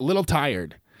 sore? A little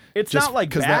tired. it's Just not like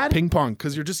because bad. that ping pong,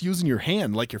 because you're just using your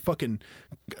hand like you're fucking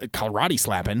karate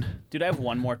slapping. Dude, I have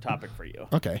one more topic for you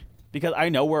Okay. because I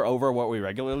know we're over what we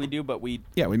regularly do, but we,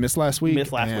 Yeah, we missed last week.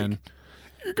 and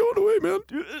You're going away, man.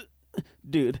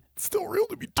 dude, It's still real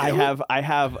to me. I damn it.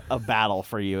 have a battle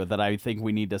for you that I think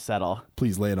we need to settle.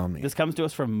 Please lay it on me. This comes to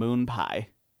us from Moon Pie,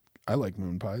 I like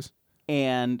moon pies.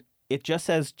 and it just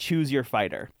says choose your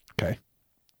fighter. Okay.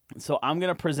 So I'm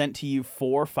gonna present to you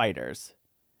 4 fighters.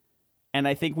 And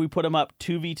I think we put them up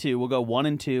 2v2. We'll go 1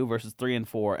 and 2 versus 3 and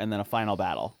 4, and then a final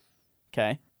battle.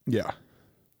 Okay? Yeah.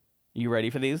 You ready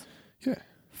for these? Yeah.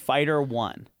 Fighter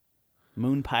 1,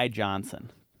 Moon Pie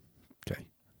Johnson. Okay.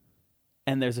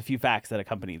 And there's a few facts that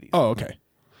accompany these. Oh, okay.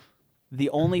 The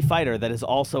only fighter that is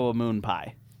also a moon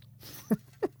pie.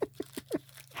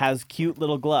 Has cute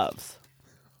little gloves.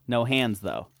 No hands,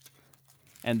 though.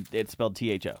 And it's spelled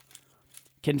THO.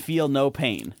 Can feel no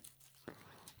pain.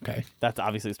 Okay. That's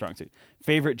obviously a strong suit.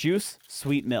 Favorite juice?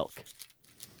 Sweet milk.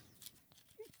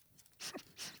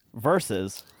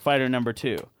 Versus fighter number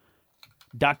 2,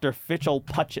 Dr. Fitchell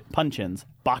Punchins,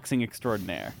 boxing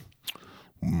extraordinaire.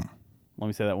 Let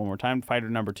me say that one more time. Fighter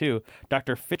number 2,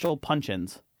 Dr. Fitchell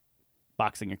Punchins,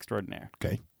 boxing extraordinaire.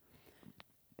 Okay.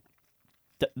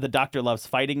 The doctor loves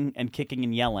fighting and kicking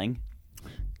and yelling.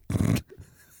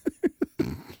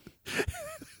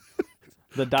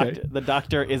 The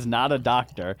doctor is not a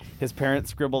doctor. His parents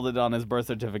scribbled it on his birth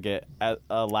certificate as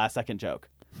a last-second joke.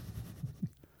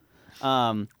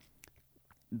 The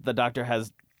doctor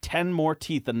has 10 more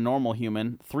teeth than a normal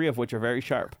human, 3 of which are very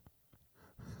sharp.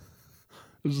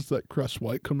 Is this that Crest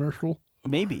White commercial?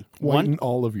 Maybe. Whiten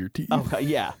all of your teeth. Okay,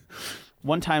 yeah.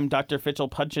 One time, Dr. Fitchell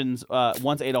Punchins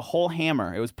once ate a whole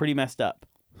hammer. It was pretty messed up.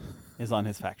 Is on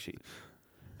his fact sheet.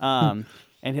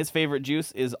 And his favorite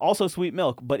juice is also sweet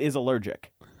milk, but is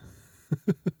allergic.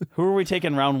 Who are we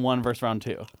taking round 1 versus round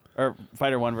 2? Or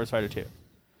fighter 1 versus fighter 2?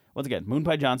 Once again, Moon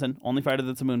Pie Johnson, only fighter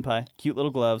that's a moon pie. Cute little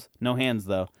gloves, no hands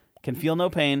though. Can feel no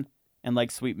pain, and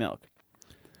likes sweet milk.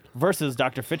 Versus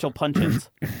Dr. Fitchell Punchins,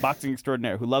 boxing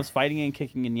extraordinaire, who loves fighting and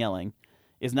kicking and yelling.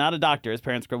 Is not a doctor. His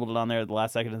parents scribbled it on there at the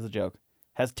last second as a joke.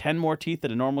 Has 10 more teeth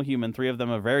than a normal human. 3 of them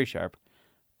are very sharp.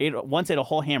 Once ate a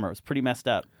whole hammer. It was pretty messed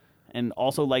up. And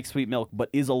also likes sweet milk, but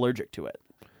is allergic to it.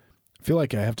 I feel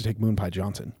like I have to take Moon Pie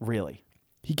Johnson. Really?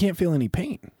 He can't feel any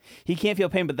pain. He can't feel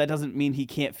pain, but that doesn't mean he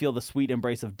can't feel the sweet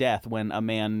embrace of death when a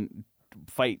man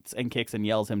fights and kicks and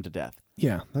yells him to death.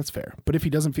 Yeah, that's fair. But if he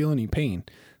doesn't feel any pain,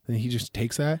 then he just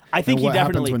takes that. I think and he what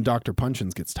definitely- happens when Dr.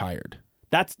 Punchins gets tired?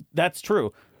 That's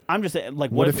true. I'm just saying,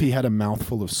 like, What if he had a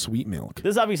mouthful of sweet milk?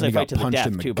 This is obviously a and he fight to got the punched death,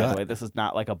 in the too, by the gut? way. This is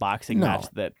not like a boxing No. match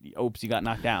that, oops, you got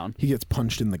knocked down. He gets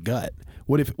punched in the gut.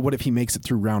 What if he makes it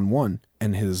through round 1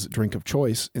 and his drink of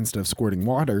choice, instead of squirting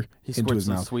water into squirts his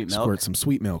some mouth, sweet milk? squirts some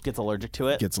sweet milk, Gets allergic to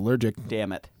it? gets allergic?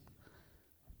 Damn it.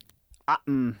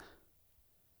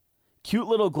 Cute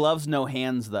little gloves, no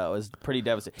hands, though, is pretty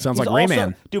devastating. Sounds He's like also-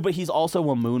 Rayman. Dude, but he's also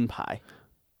a moon pie.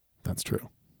 That's true.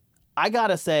 I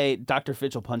gotta say, Dr.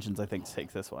 Fitchel Punchins, I think,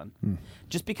 takes this one.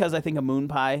 Just because I think a moon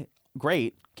pie,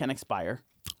 great, can expire.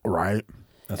 Right.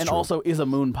 That's And true. also is a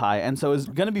moon pie, and so is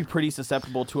going to be pretty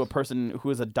susceptible to a person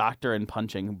who is a doctor in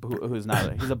punching, who's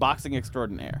not. He's a boxing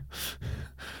extraordinaire.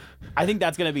 I think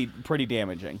that's going to be pretty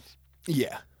damaging.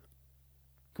 yeah.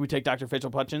 Can we take Dr.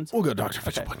 Fitchel Punchins? We'll go Dr.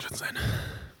 Fitchel Punchins then.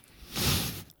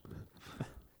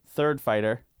 Third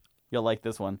fighter, you'll like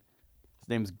this one. His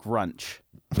name's Grunch.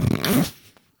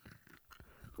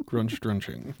 Grunch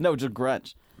drenching. No, just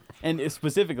Grunch. And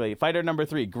specifically, fighter number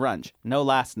 3, Grunch. No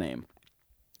last name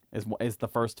is the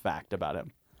first fact about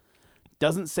him.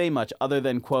 Doesn't say much other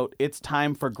than, quote, it's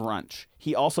time for Grunch.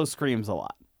 He also screams a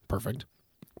lot. Perfect.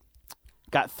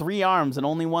 Got 3 arms and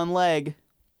only 1 leg.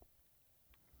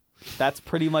 That's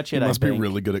pretty much He it, I must be think.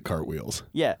 really good at cartwheels.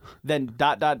 Yeah. Then ...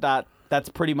 That's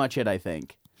pretty much it, I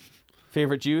think.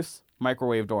 Favorite juice?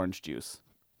 Microwaved orange juice.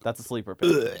 That's a sleeper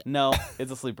pick. No, it's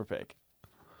a sleeper pick.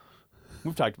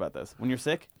 We've talked about this. When you're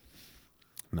sick,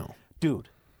 No. dude.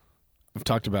 We've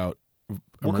talked about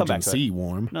We'll come back to emergency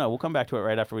warm. No, we'll come back to it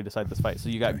right after we decide this fight. So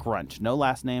you got Grunch. No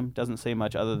last name. Doesn't say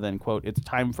much other than, quote, it's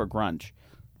time for Grunch,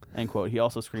 end quote. He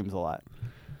also screams a lot.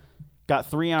 Got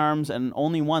 3 arms and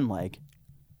only 1 leg.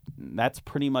 That's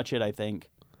pretty much it, I think.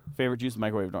 Favorite juice,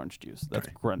 microwaved orange juice. That's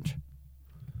Grunch.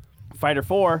 Fighter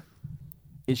 4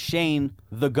 is Shane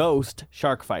the Ghost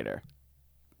Shark Fighter.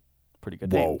 Pretty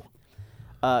good name.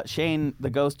 Shane the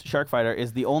Ghost Shark Fighter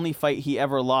is the only fight he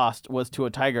ever lost was to a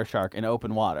tiger shark in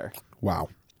open water. Wow.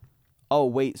 Oh,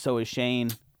 wait, so is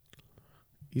Shane...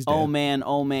 He's dead.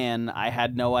 Oh man, I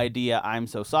had no idea. I'm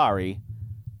so sorry.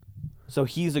 So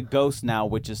he's a ghost now,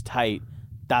 which is tight.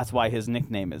 That's why his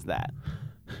nickname is that.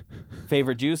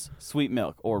 Favorite juice? Sweet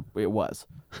milk, or it was.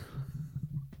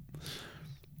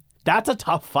 That's a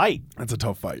tough fight That's a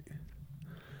tough fight.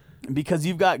 because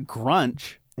you've got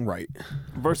Grunch Right.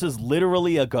 versus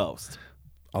literally a ghost.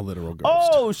 A literal ghost.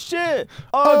 Oh shit!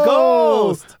 A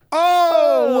ghost!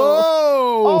 Oh!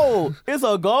 Whoa! Oh, it's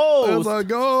a ghost! It's a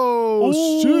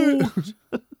ghost! Ooh. Shit!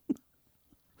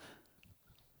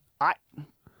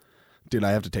 Dude,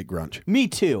 I have to take Grunch Me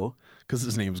too. because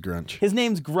his name's Grunch. His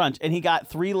name's Grunch, and he got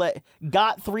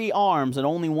 3 arms and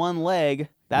only 1 leg.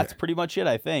 That's pretty much it,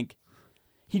 I think.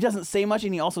 He doesn't say much,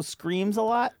 and he also screams a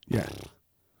lot. Yeah.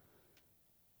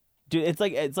 Dude, it's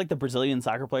like the Brazilian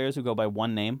soccer players who go by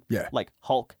one name. Yeah. Like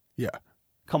Hulk. Yeah.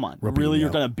 Come on, Robinho. really? You're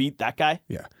gonna beat that guy?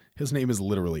 Yeah. His name is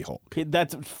literally Hulk.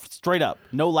 That's straight up,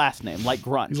 no last name, like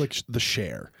Grunch. He's like the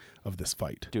Cher of this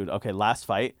fight. Dude, okay, last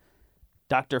fight.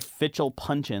 Dr. Fitchel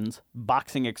Punchins,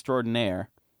 boxing extraordinaire,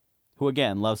 who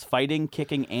again loves fighting,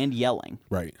 kicking, and yelling.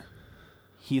 Right.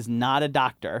 He's not a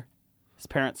doctor. His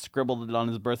parents scribbled it on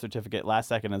his birth certificate last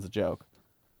second as a joke.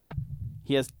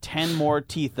 He has 10 more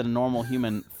teeth than a normal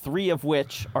human, 3 of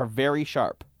which are very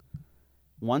sharp.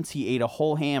 Once he ate a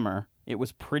whole hammer. It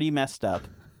was pretty messed up.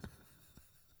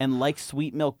 And likes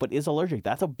sweet milk, but is allergic.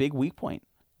 That's a big weak point.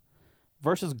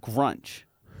 Versus Grunch.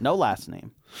 No last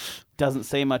name. Doesn't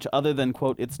say much other than,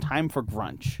 quote, it's time for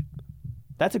Grunch.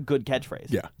 That's a good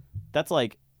catchphrase. Yeah. That's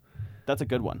a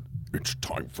good one. It's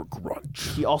time for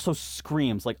Grunch. He also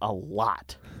screams like a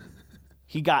lot.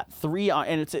 He got 3,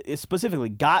 and it's specifically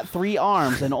got 3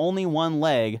 arms and only 1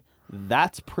 leg.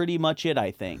 That's pretty much it,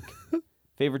 I think.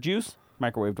 Favorite juice?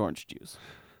 Microwaved orange juice.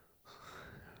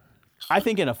 I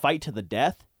think in a fight to the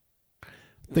death,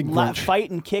 I think Grunch. fight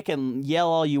and kick and yell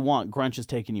all you want, Grunch is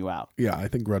taking you out. Yeah, I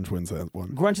think Grunch wins that one.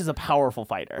 Grunch is a powerful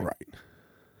fighter. Right.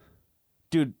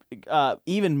 Dude,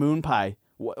 even Moon Pie,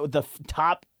 the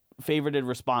top favorited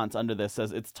response under this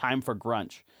says it's time for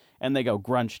Grunch. And they go,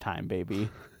 Grunch time, baby.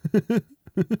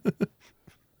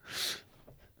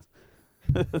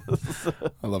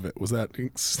 I love it. Was that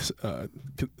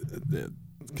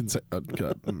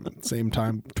same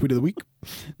time tweet of the week?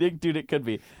 Dude, it could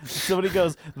be. Somebody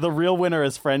goes, the real winner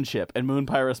is friendship. And Moon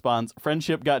Pie responds,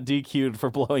 friendship got DQ'd for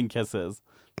blowing kisses.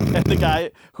 And the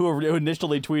guy who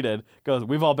initially tweeted goes,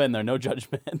 we've all been there, no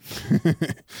judgment.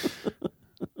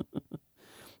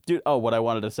 Dude, what I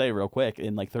wanted to say real quick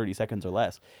in like 30 seconds or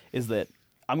less is that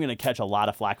I'm going to catch a lot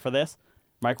of flack for this.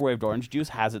 Microwaved orange juice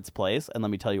has its place, and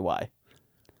let me tell you why.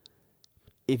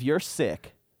 If you're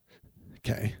sick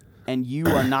Okay. and you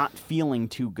are not feeling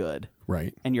too good,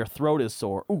 Right. and your throat is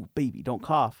sore, ooh, baby, don't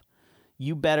cough,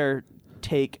 you better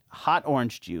take hot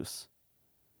orange juice,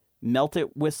 melt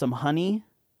it with some honey,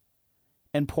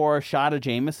 and pour a shot of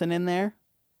Jameson in there.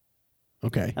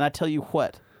 Okay. And I tell you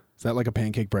what, Is that like a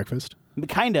pancake breakfast?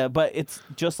 kind of, but it's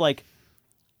just like,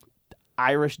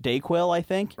 Irish Dayquil, I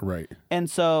think. Right. And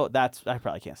so I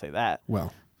probably can't say that,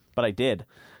 Well, but I did.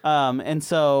 And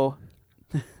so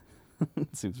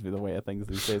it seems to be the way of things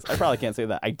these days. I probably can't say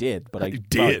that I did, but I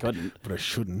probably couldn't. but I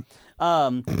shouldn't.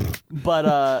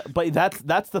 But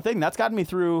that's the thing. That's gotten me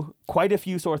through quite a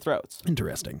few sore throats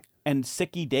Interesting. and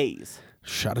sicky days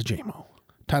Shot of JMO.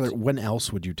 Tyler, when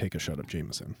else would you take a shot of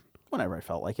Jameson? whenever I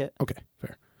felt like it. Okay,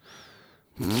 fair.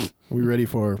 Are we ready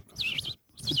for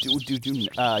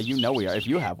You know we are. If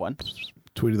you have one.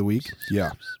 Tweet of the Week?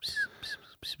 Yeah.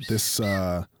 This is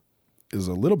a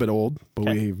little bit old, but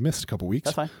Okay. we've missed a couple weeks.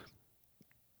 That's fine.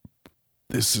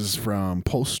 This is from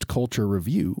Post Culture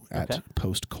Review at Okay.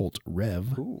 Post Cult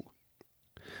Rev. Ooh.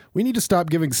 We need to stop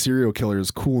giving serial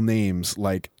killers cool names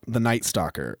like the Night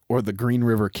Stalker or the Green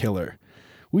River Killer.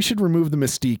 We should remove the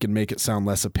mystique and make it sound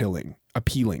less appealing.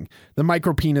 The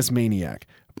Micropenis Maniac,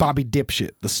 Bobby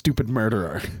Dipshit, the Stupid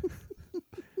Murderer.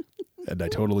 And I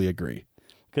totally agree.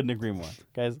 Couldn't agree more.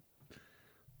 Guys,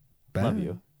 Bye. love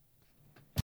you.